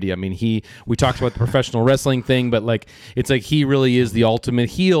community. I mean, we talked about the professional wrestling thing, but like it's like he really is the ultimate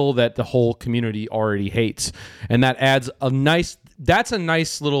heel that the whole community already hates, and that adds a nice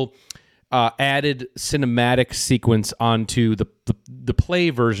little added cinematic sequence onto the play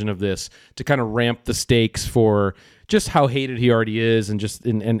version of this to kind of ramp the stakes for just how hated he already is, and just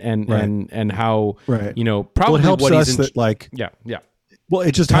and how probably it helps what us he's that like yeah. Well,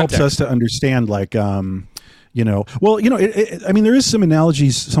 it just helps us to understand, like, I mean, there is some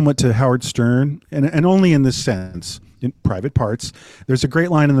analogies somewhat to Howard Stern, and only in this sense, in Private Parts. There's a great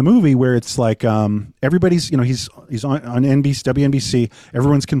line in the movie where it's like everybody's, he's on WNBC,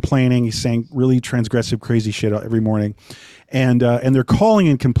 everyone's complaining, he's saying really transgressive, crazy shit every morning, and they're calling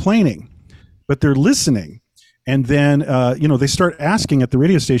and complaining, but they're listening. And then, they start asking at the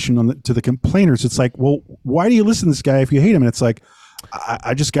radio station to the complainers. It's like, well, why do you listen to this guy if you hate him? And it's like,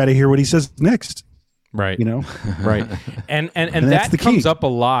 I just got to hear what he says next. Right. Right. And that comes up a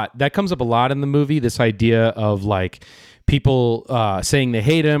lot. That comes up a lot in the movie, this idea of like people saying they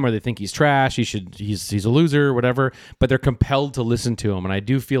hate him or they think he's trash, he's a loser or whatever, but they're compelled to listen to him. And I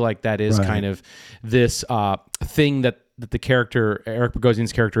do feel like that is kind of this thing that the character, Eric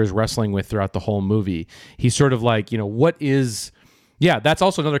Bogosian's character, is wrestling with throughout the whole movie. He's sort of like, what is... Yeah, that's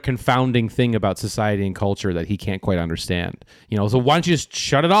also another confounding thing about society and culture that he can't quite understand. So why don't you just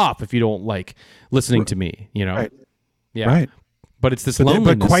shut it off if you don't like listening to me? Right. Yeah. Right. But it's this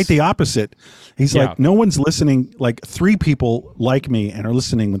loneliness. But quite the opposite. He's like, no one's listening. Like 3 people like me and are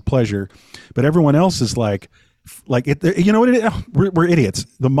listening with pleasure, but everyone else is like it. You know what? We're idiots.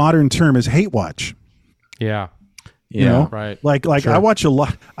 The modern term is hate watch. Yeah. Yeah, right. Like sure. I watch a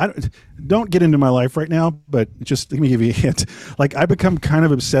lot. I don't get into my life right now, but just let me give you a hint. Like I become kind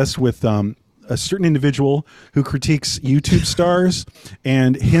of obsessed with a certain individual who critiques YouTube stars,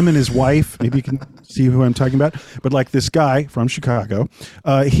 and him and his wife. Maybe you can see who I'm talking about. But like this guy from Chicago,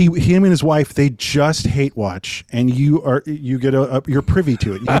 him and his wife, they just hate watch, and you're privy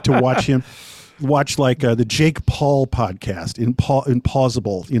to it. You get to watch him. Watch like the Jake Paul podcast,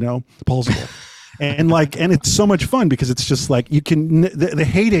 Implausible, Plausible. And it's so much fun because it's just like you can the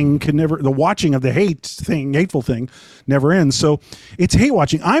hating can never, the watching of the hateful thing never ends. So it's hate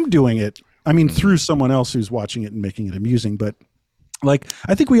watching. I'm doing it. I mean, through someone else who's watching it and making it amusing. But like,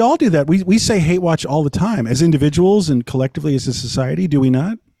 I think we all do that. We say hate watch all the time as individuals and collectively as a society. Do we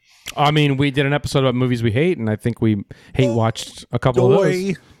not? I mean, we did an episode about movies we hate, and I think we hate watched a couple of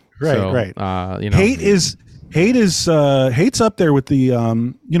those. Right. Hate's up there with the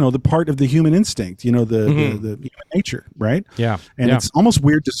the part of the human instinct, the human nature, right? Yeah. And it's almost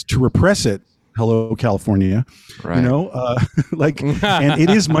weird to repress it Hello, California. Right. You know, and it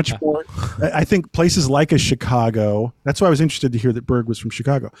is much more. I think places like a Chicago. That's why I was interested to hear that Berg was from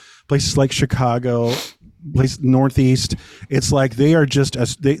Chicago. Places like Chicago, Northeast. It's like they are just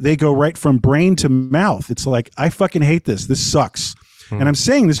they go right from brain to mouth. It's like, I fucking hate this. This sucks. And I'm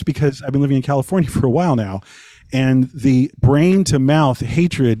saying this because I've been living in California for a while now, and the brain to mouth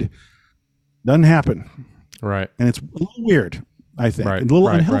hatred doesn't happen. Right. And it's a little weird, I think. Right. A little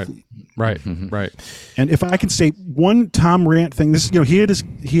unhealthy. Right. Right. And if I can say one Tom Rant thing, this, he had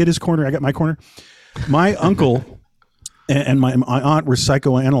his corner, I got my corner. My uncle and my aunt were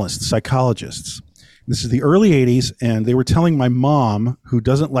psychoanalysts, psychologists. This is the early 80s, and they were telling my mom, who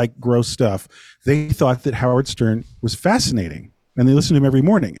doesn't like gross stuff, they thought that Howard Stern was fascinating. And they listen to him every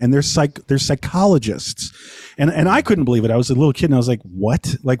morning, and they're psychologists. And I couldn't believe it. I was a little kid, and I was like,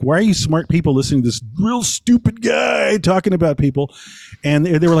 what? Like, why are you smart people listening to this real stupid guy talking about people? And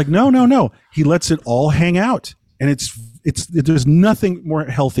they were like, no. He lets it all hang out. And there's nothing more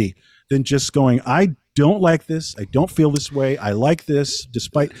healthy than just going, I don't like this. I don't feel this way. I like this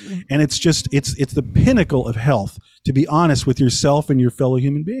and it's the pinnacle of health, to be honest with yourself and your fellow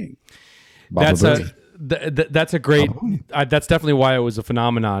human being. That's a great. That's definitely why it was a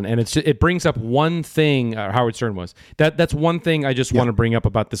phenomenon, and it brings up one thing. Howard Stern was that's one thing I just want to bring up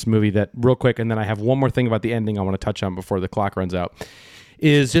about this movie that real quick, and then I have one more thing about the ending I want to touch on before the clock runs out.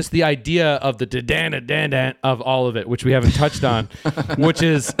 Is just the idea of the da-dan of all of it, which we haven't touched on, which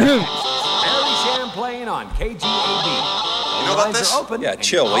is Barry Champlain on KGAB. You know about this? Yeah,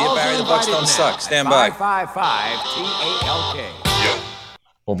 chill, will you, Barry? The Bucks don't suck. Stand by. 555 TALK.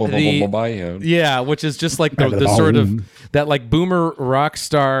 Which is just like the sort of that like boomer rock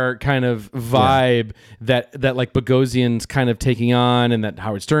star kind of vibe that like Bogosian's kind of taking on, and that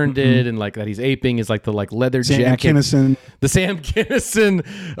Howard Stern did, and like that he's aping is like the like leather jacket, the Sam Kinison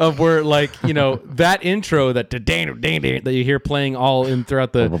of where like, you know, that intro that you hear playing all in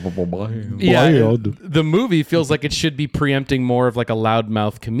throughout the the movie feels like it should be preempting more of like a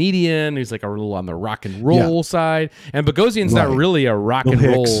loudmouth comedian who's like a little on the rock and roll side, and Bogosian's not really a rock and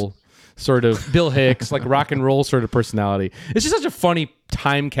roll sort of Bill Hicks, like rock and roll sort of personality. It's just such a funny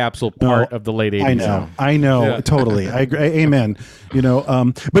time capsule part of the late 80s. I know, totally. I agree. Amen. You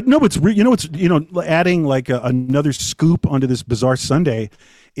know, but no, it's adding like another scoop onto this Bizarre Sunday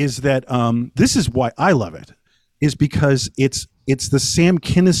is that this is why I love it, is because it's the Sam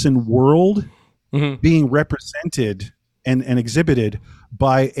Kinison world being represented and exhibited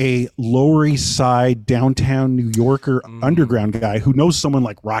by a Lower East Side, downtown New Yorker underground guy who knows someone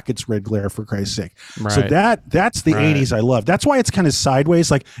like Rocket's Red Glare, for Christ's sake. Right. So that's the 80s I love. That's why it's kind of sideways.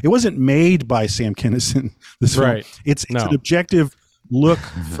 Like, it wasn't made by Sam Kinison, this film. It's an objective look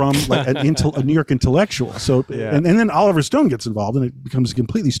from like a New York intellectual. So and then Oliver Stone gets involved, and it becomes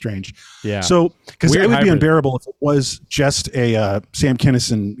completely strange. Yeah. So because it would be unbearable if it was just a Sam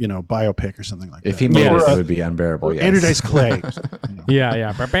Kinison, biopic or something like that. If he made it would be unbearable. Yes. Andrew Dice Clay.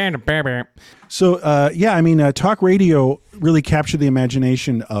 Yeah. So I mean, talk radio really captured the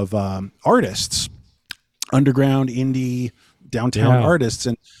imagination of artists, underground, indie, downtown artists,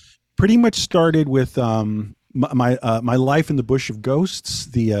 and pretty much started with my Life in the Bush of Ghosts,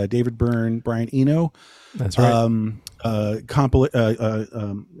 the David Byrne, Brian Eno, that's right, concept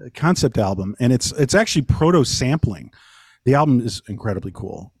album, and it's actually proto sampling. The album is incredibly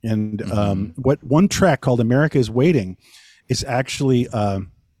cool, and what one track called "America Is Waiting" is actually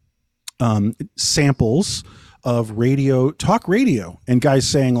samples of talk radio, and guys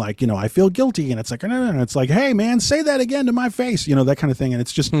saying like, I feel guilty, and it's like, no, it's like, hey man, say that again to my face, that kind of thing. And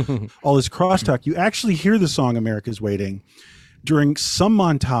it's just all this crosstalk. You actually hear the song America's Waiting during some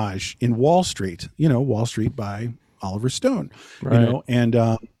montage in Wall Street, Wall Street by Oliver Stone,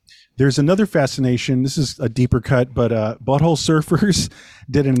 and there's another fascination. This is a deeper cut, but Butthole Surfers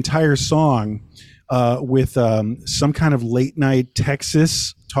did an entire song with some kind of late night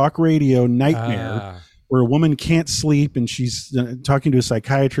Texas talk radio nightmare where a woman can't sleep, and she's talking to a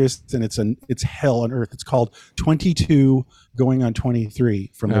psychiatrist, and it's hell on earth. It's called 22 Going on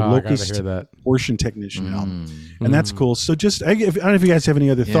 23 from the Locust Abortion Technician album. And that's cool. So just, I don't know if you guys have any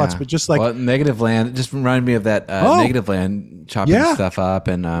other thoughts, but just like Negative Land, just reminded me of that Negative Land chopping stuff up,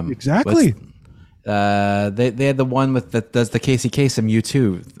 and exactly. They had the one with that does the Casey Kasem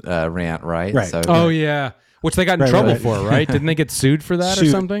U2 rant, right? Right. So, which they got in trouble for, right? Didn't they get sued for that or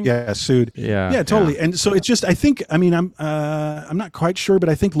something? Yeah, sued. Yeah, totally. And so it's just, I think, I mean, I'm not quite sure, but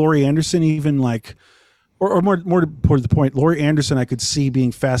I think Laurie Anderson even like, or more to the point, Laurie Anderson I could see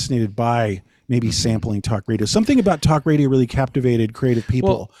being fascinated by maybe sampling talk radio. Something about talk radio really captivated creative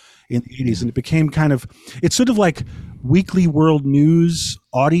people in the 80s, and it became kind of, it's sort of like Weekly World News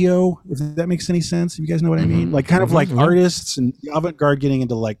audio, if that makes any sense. If you guys know what I mean, like kind of like artists and the avant-garde getting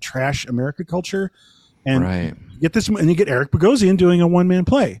into like trash America culture, and you get this, and you get Eric Bogosian doing a one-man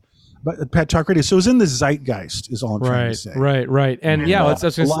play, but Pet Talk Radio. So it's in the zeitgeist, is all I'm trying to say. Right. And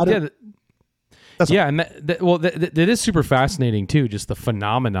that's and that is super fascinating too. Just the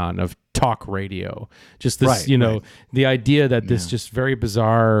phenomenon of talk radio, just this, the idea that this just very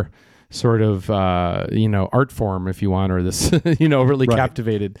bizarre sort of art form, if you want, or this really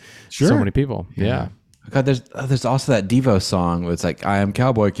captivated so many people. Yeah. God, there's also that Devo song where it's like, I am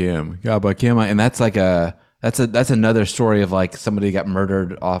Cowboy Kim, and that's like that's another story of like somebody got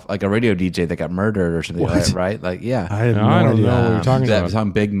murdered off, like a radio DJ that got murdered or something like that, right? Like, yeah. I don't know what you're talking about. That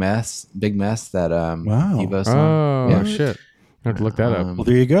song Big Mess, that Devo song. Oh, shit. I have to look that up. Well,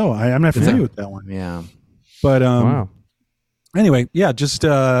 there you go. I'm not familiar with that one. Yeah. But anyway, just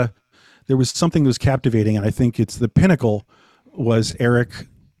there was something that was captivating, and I think it's the pinnacle was Eric,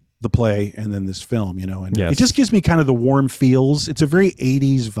 the play, and then this film, and it just gives me kind of the warm feels. It's a very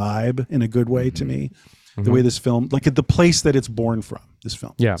 80s vibe in a good way to me. The way this film, like the place that it's born from, this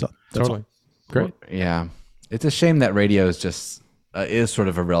film. Yeah, so, totally. Great. Yeah. It's a shame that radio is just is sort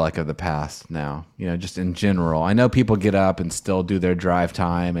of a relic of the past now, just in general. I know people get up and still do their drive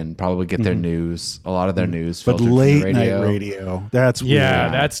time and probably get their news, a lot of their news. But late night radio, that's weird.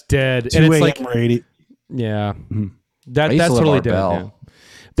 That's dead. 2 and it's a.m. like radio. Yeah. That's totally dead. Yeah.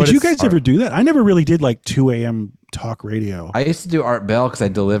 Did you guys ever do that? I never really did like 2 a.m. talk radio. I used to do Art Bell because I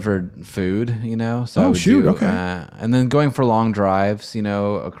delivered food, so I would do, okay. And then going for long drives,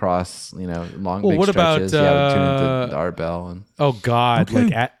 across, long big what stretches. About, I would tune into Art Bell. And oh God,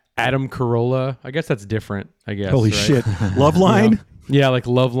 like Adam Carolla. I guess that's different. I guess. Holy shit, Loveline. Yeah, like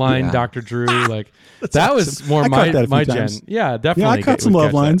Loveline, Dr. Drew. Like that was more my gen. Yeah, definitely. Yeah, I caught some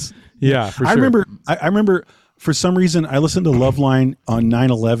Lovelines. Yeah, for sure. I remember. For some reason, I listened to Loveline on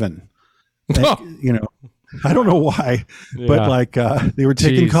 9/11. I don't know why, but like they were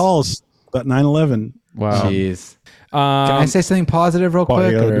taking calls about 9/11. Wow. Jeez. Can I say something positive real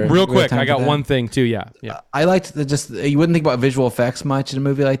quick? Real quick. I got one thing too. Yeah. I liked you wouldn't think about visual effects much in a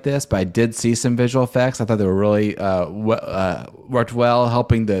movie like this, but I did see some visual effects. I thought they were really worked well,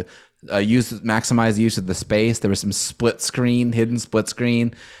 helping to maximize the use of the space. There was some hidden split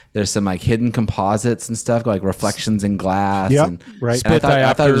screen. There's some like hidden composites and stuff, like reflections in glass. Yep, right. And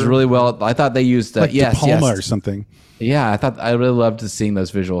I thought it was really well. I thought they used like De Palma or something. Yeah, I really loved seeing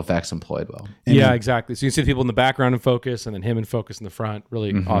those visual effects employed well. Yeah, exactly. So you see the people in the background in focus, and then him in focus in the front.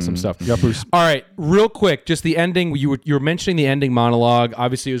 Really awesome stuff. Yeah, Bruce. All right, real quick, just the ending. You were mentioning the ending monologue.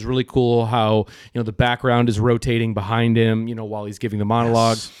 Obviously, it was really cool how the background is rotating behind him. While he's giving the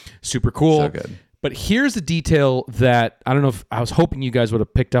monologue. Yes. Super cool. So good. But here's a detail that I don't know if I was hoping you guys would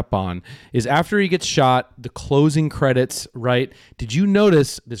have picked up on is after he gets shot, the closing credits, right? Did you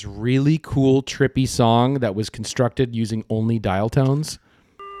notice this really cool, trippy song that was constructed using only dial tones?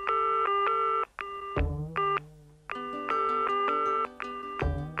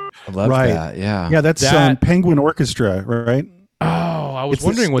 I love that. Yeah. Yeah, that's Penguin Orchestra, right? Oh, I was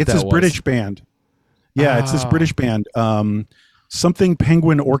wondering what that was. It's this British band. Yeah, it's this British band. Something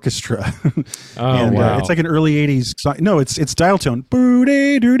Penguin Orchestra. And wow. It's like an early 80s song. No, it's dial tone.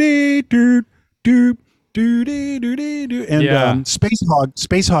 And Space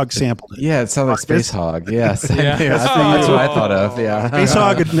Hog sampled it. Yeah, it sounds like Space Hog. Yes. Yeah. That's what I thought of. Yeah. Space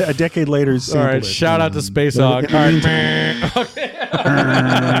Hog a decade later sampled All right, shout out to Space Hog. Penguin.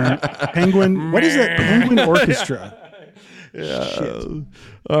 What is that? Penguin Orchestra. Yeah. Shit.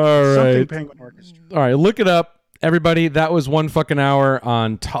 All right. Something Penguin Orchestra. All right, look it up. Everybody, that was 1 fucking hour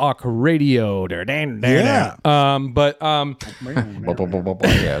on talk radio. Yeah. But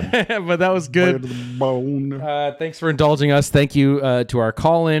that was good. Thanks for indulging us. Thank you to our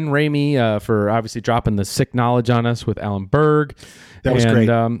call-in, Ramey, for obviously dropping the sick knowledge on us with Alan Berg. That was great.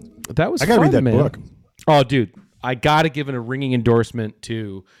 That was I gotta read that book. Oh, dude, I gotta give it a ringing endorsement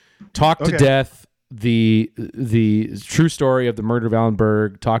to Talk to Death. The true story of the murder of Alan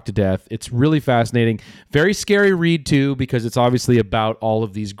Berg, Talk to Death. It's really fascinating. Very scary read, too, because it's obviously about all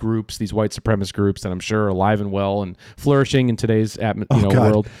of these groups, these white supremacist groups that I'm sure are alive and well and flourishing in today's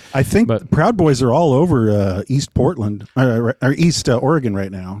world. I think Proud Boys are all over East Portland, or East Oregon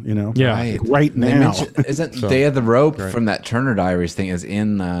right now, Yeah. Right now. Isn't Day of the Rope from that Turner Diaries thing is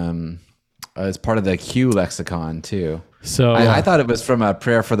in as part of the Q lexicon, too. So I thought it was from a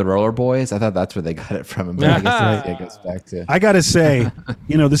Prayer for the Roller Boys. I thought that's where they got it from. But I guess it goes back to. I gotta say,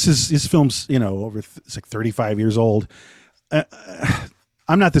 this film's it's like 35 years old.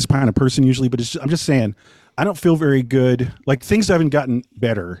 I'm not this kind of person usually, but I'm just saying I don't feel very good. Like things haven't gotten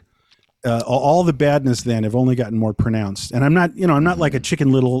better all the badness then have only gotten more pronounced. And I'm not like a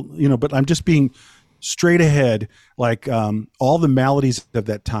Chicken Little, but I'm just being straight ahead. Like all the maladies of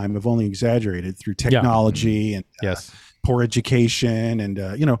that time have only exaggerated through technology and poor education. And,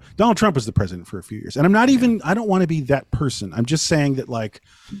 Donald Trump was the president for a few years. And I don't want to be that person. I'm just saying that, like,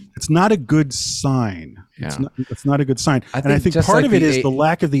 it's not a good sign. Yeah. It's not a good sign. I think part of it is the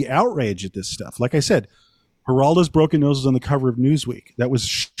lack of the outrage at this stuff. Like I said, Geraldo's broken nose was on the cover of Newsweek. That was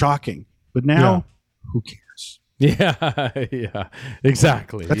shocking. But now, who cares? Yeah,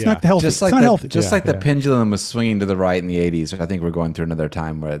 exactly. That's not healthy. Just like the pendulum was swinging to the right in the 80s. I think we're going through another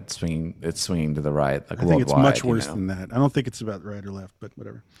time where it's swinging to the right. Like I think it's much worse than that. I don't think it's about right or left, but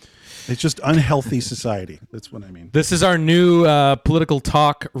whatever. It's just unhealthy society. That's what I mean. This is our new political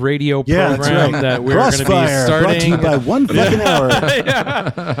talk radio program that we're going to be starting. Brought to you by one fucking hour.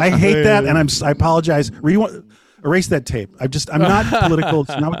 I hate that, and I apologize. Erase that tape. I'm not political. It's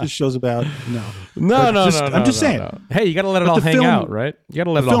not what this show's about. No. I'm just saying. No. Hey, you got to let it all hang out, right? You got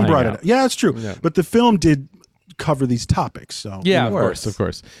to let it all hang out. Yeah, it's true. Yeah. But the film did cover these topics. So yeah, of course.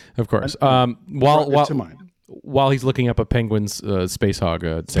 While he's looking up a Penguin's Space Hog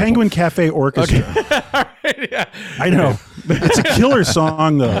Penguin Cafe Orchestra. Okay. I know. It's a killer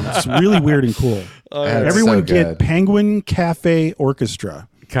song, though. It's really weird and cool. Everyone get Penguin Cafe Orchestra.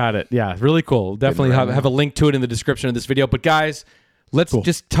 Got it. Yeah, really cool. Definitely have a link to it in the description of this video. But guys, let's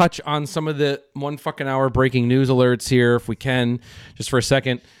just touch on some of the 1 fucking hour breaking news alerts here, if we can, just for a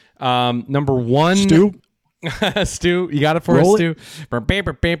second. Number one, Stu, you got it for us, Stu?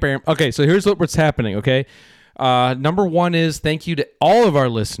 Okay, so here's what's happening. Okay, number one is thank you to all of our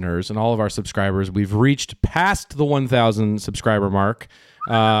listeners and all of our subscribers. We've reached past the 1,000 subscriber mark.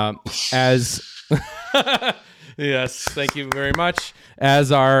 Yes, thank you very much.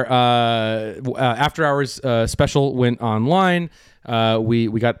 As our after hours special went online,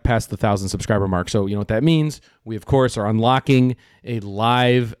 we got past the 1,000 subscriber mark. So you know what that means. We of course are unlocking a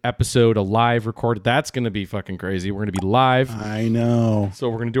live episode, a live recorded. That's going to be fucking crazy. We're going to be live. I know. So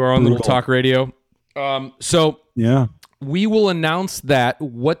we're going to do our own little talk radio. Yeah, we will announce that,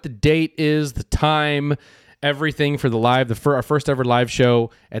 what the date is, the time, everything for the live, our first ever live show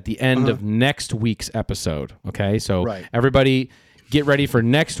at the end of next week's episode. Okay, so everybody get ready for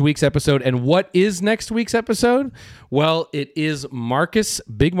next week's episode. And what is next week's episode? Well, it is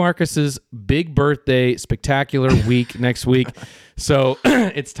Big Marcus's big birthday spectacular week next week. So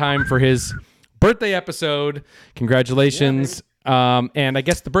it's time for his birthday episode. Congratulations. And I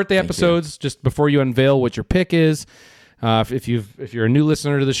guess the birthday episodes, just before you unveil what your pick is, if you're a new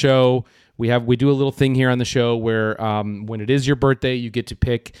listener to the show, we do a little thing here on the show where when it is your birthday, you get to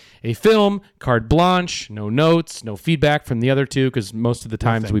pick a film, carte blanche, no notes, no feedback from the other two, because most of the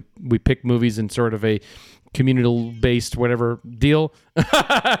times we pick movies in sort of a communal-based whatever deal.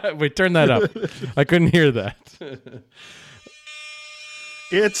 Wait, turn that up. I couldn't hear that.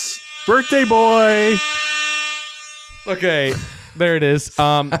 It's birthday boy. Okay. There it is.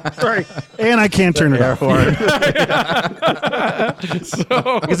 Sorry, and I can't turn it off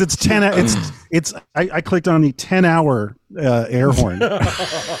because it's 10. I clicked on the 10-hour air horn.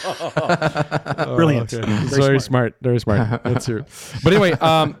 Brilliant. Okay. Very smart. Very smart. That's true. But anyway,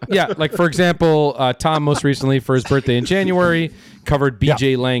 like for example, Tom most recently for his birthday in January covered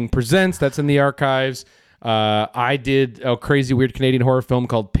BJ Lang Presents. That's in the archives. I did a crazy weird Canadian horror film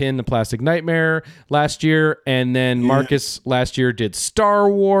called Pin the Plastic Nightmare last year, and then Marcus last year did Star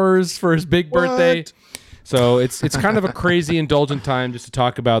Wars for his big birthday. So it's kind of a crazy indulgent time just to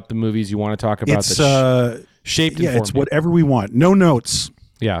talk about the movies you want to talk about. That shaped and formed. It's whatever we want. No notes.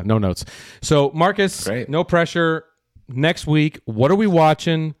 Yeah, no notes. So Marcus, no pressure. Next week, what are we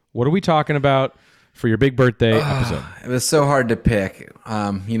watching? What are we talking about for your big birthday episode? It was so hard to pick.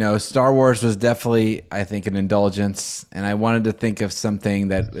 Star Wars was definitely, I think, an indulgence, and I wanted to think of something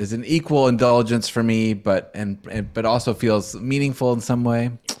that is an equal indulgence for me, but also feels meaningful in some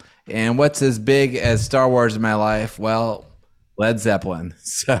way. And what's as big as Star Wars in my life? Well, Led Zeppelin.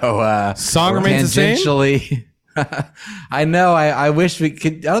 So song remains the same. I know. I wish we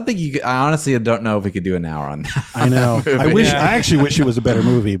could. I don't think you could. I honestly don't know if we could do an hour on that. I know. I actually wish it was a better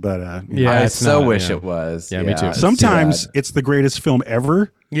movie, but I wish it was. Yeah, me too. Sometimes it's the greatest film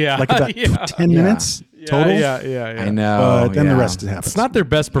ever. Yeah, like about 10 minutes total. Yeah. I know. But then the rest happens. It's not their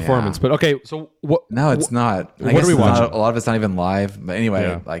best performance, but okay. So what? No, it's not. What are we watching? A lot of it's not even live. But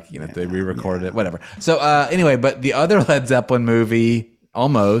anyway, they re-recorded it. Whatever. So anyway, but the other Led Zeppelin movie,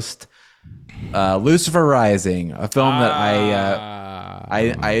 almost. Lucifer Rising, a film that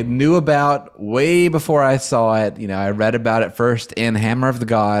I knew about way before I saw it. I read about it first in Hammer of the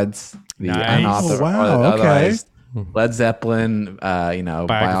Gods, the unauthorized Led Zeppelin,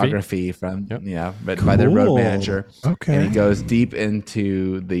 biography from written by their road manager. Okay, and he goes deep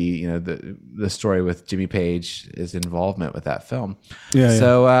into the story with Jimmy Page's involvement with that film.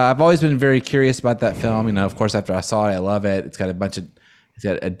 So I've always been very curious about that film. Of course, after I saw it, I love it. It's got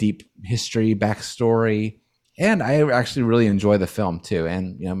a deep history, backstory, and I actually really enjoy the film too.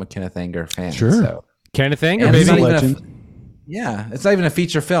 And I'm a Kenneth Anger fan. Sure, so. Kenneth Anger, baby. It's not even a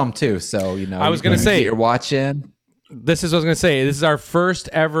feature film too. So I was going to say you're watching. This is what I was going to say. This is our first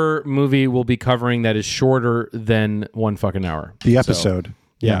ever movie we'll be covering that is shorter than 1 fucking hour. The episode. So,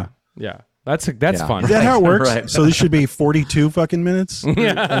 yeah. That's fun. Is that how it works? Right. So this should be 42 fucking minutes? I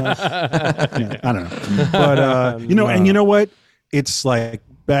don't know. But, and you know what? It's like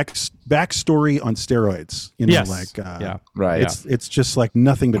backstory on steroids. It's just like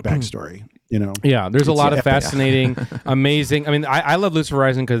nothing but backstory. There's a lot of fascinating, amazing. I mean, I love Lucifer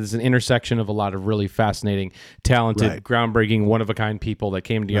Rising because it's an intersection of a lot of really fascinating, talented, groundbreaking, one-of-a-kind people that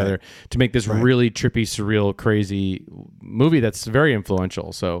came together to make this really trippy, surreal, crazy movie that's very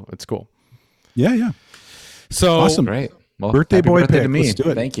influential. So it's cool. Yeah. So awesome. Great. Well, birthday boy pick. To me. Let's do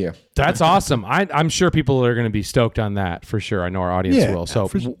it. Thank you. That's awesome. I'm sure people are going to be stoked on that for sure. I know our audience will. So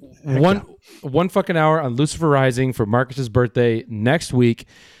one fucking hour on Lucifer Rising for Marcus's birthday next week.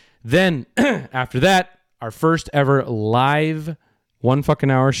 Then after that, our first ever live 1 fucking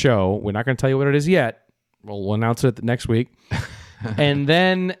hour show. We're not going to tell you what it is yet. We'll announce it next week. And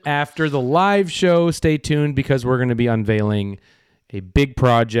then after the live show, stay tuned because we're going to be unveiling a big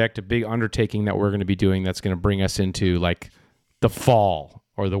project, a big undertaking that we're going to be doing that's going to bring us into like the fall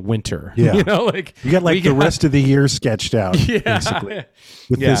or the winter. Yeah. You got the rest of the year sketched out, basically,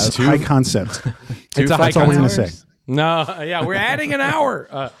 with this high concept. It's a high concept. That's all I'm going to say. No, we're adding an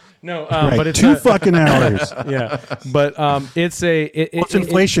hour. But it's 2 fucking hours. But it's it's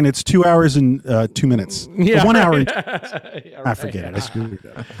inflation. It's 2 hours and 2 minutes. 1 hour. I forget it. I screwed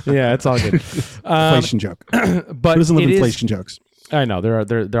it up. Yeah, it's all good. Inflation joke. But who doesn't love inflation jokes? I know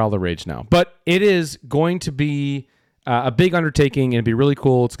they're all the rage now. But it is going to be a big undertaking and it'd be really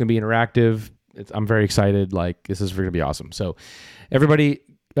cool. It's going to be interactive. I'm very excited. Like this is going to be awesome. So everybody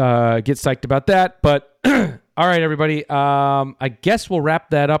get psyched about that. But all right, everybody. I guess we'll wrap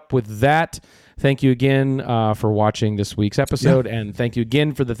that up with that. Thank you again for watching this week's episode, and thank you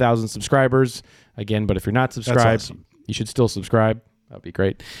again for the 1,000 subscribers. Again, but if you're not subscribed, you should still subscribe. That'd be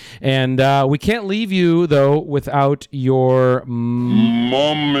great. And we can't leave you though without your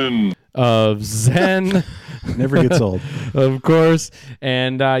Mummin of Zen. Never gets old, of course.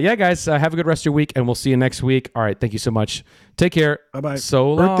 And guys, have a good rest of your week, and we'll see you next week. All right, thank you so much. Take care. Bye-bye.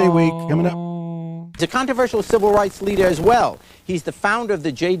 So birthday long. week coming up. He's a controversial civil rights leader as well. He's the founder of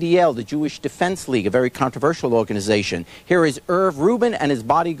the JDL, the Jewish Defense League, a very controversial organization. Here is Irv Rubin and his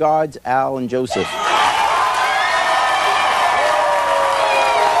bodyguards, Al and Joseph.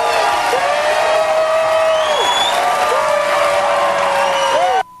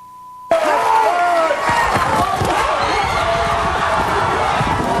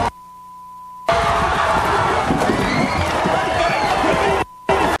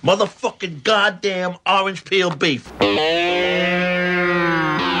 Motherfucking goddamn orange peel beef.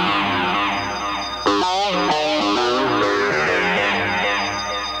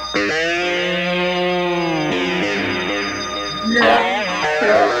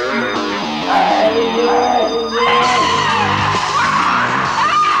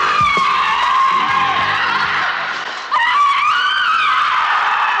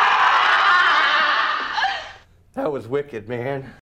 That was wicked, man.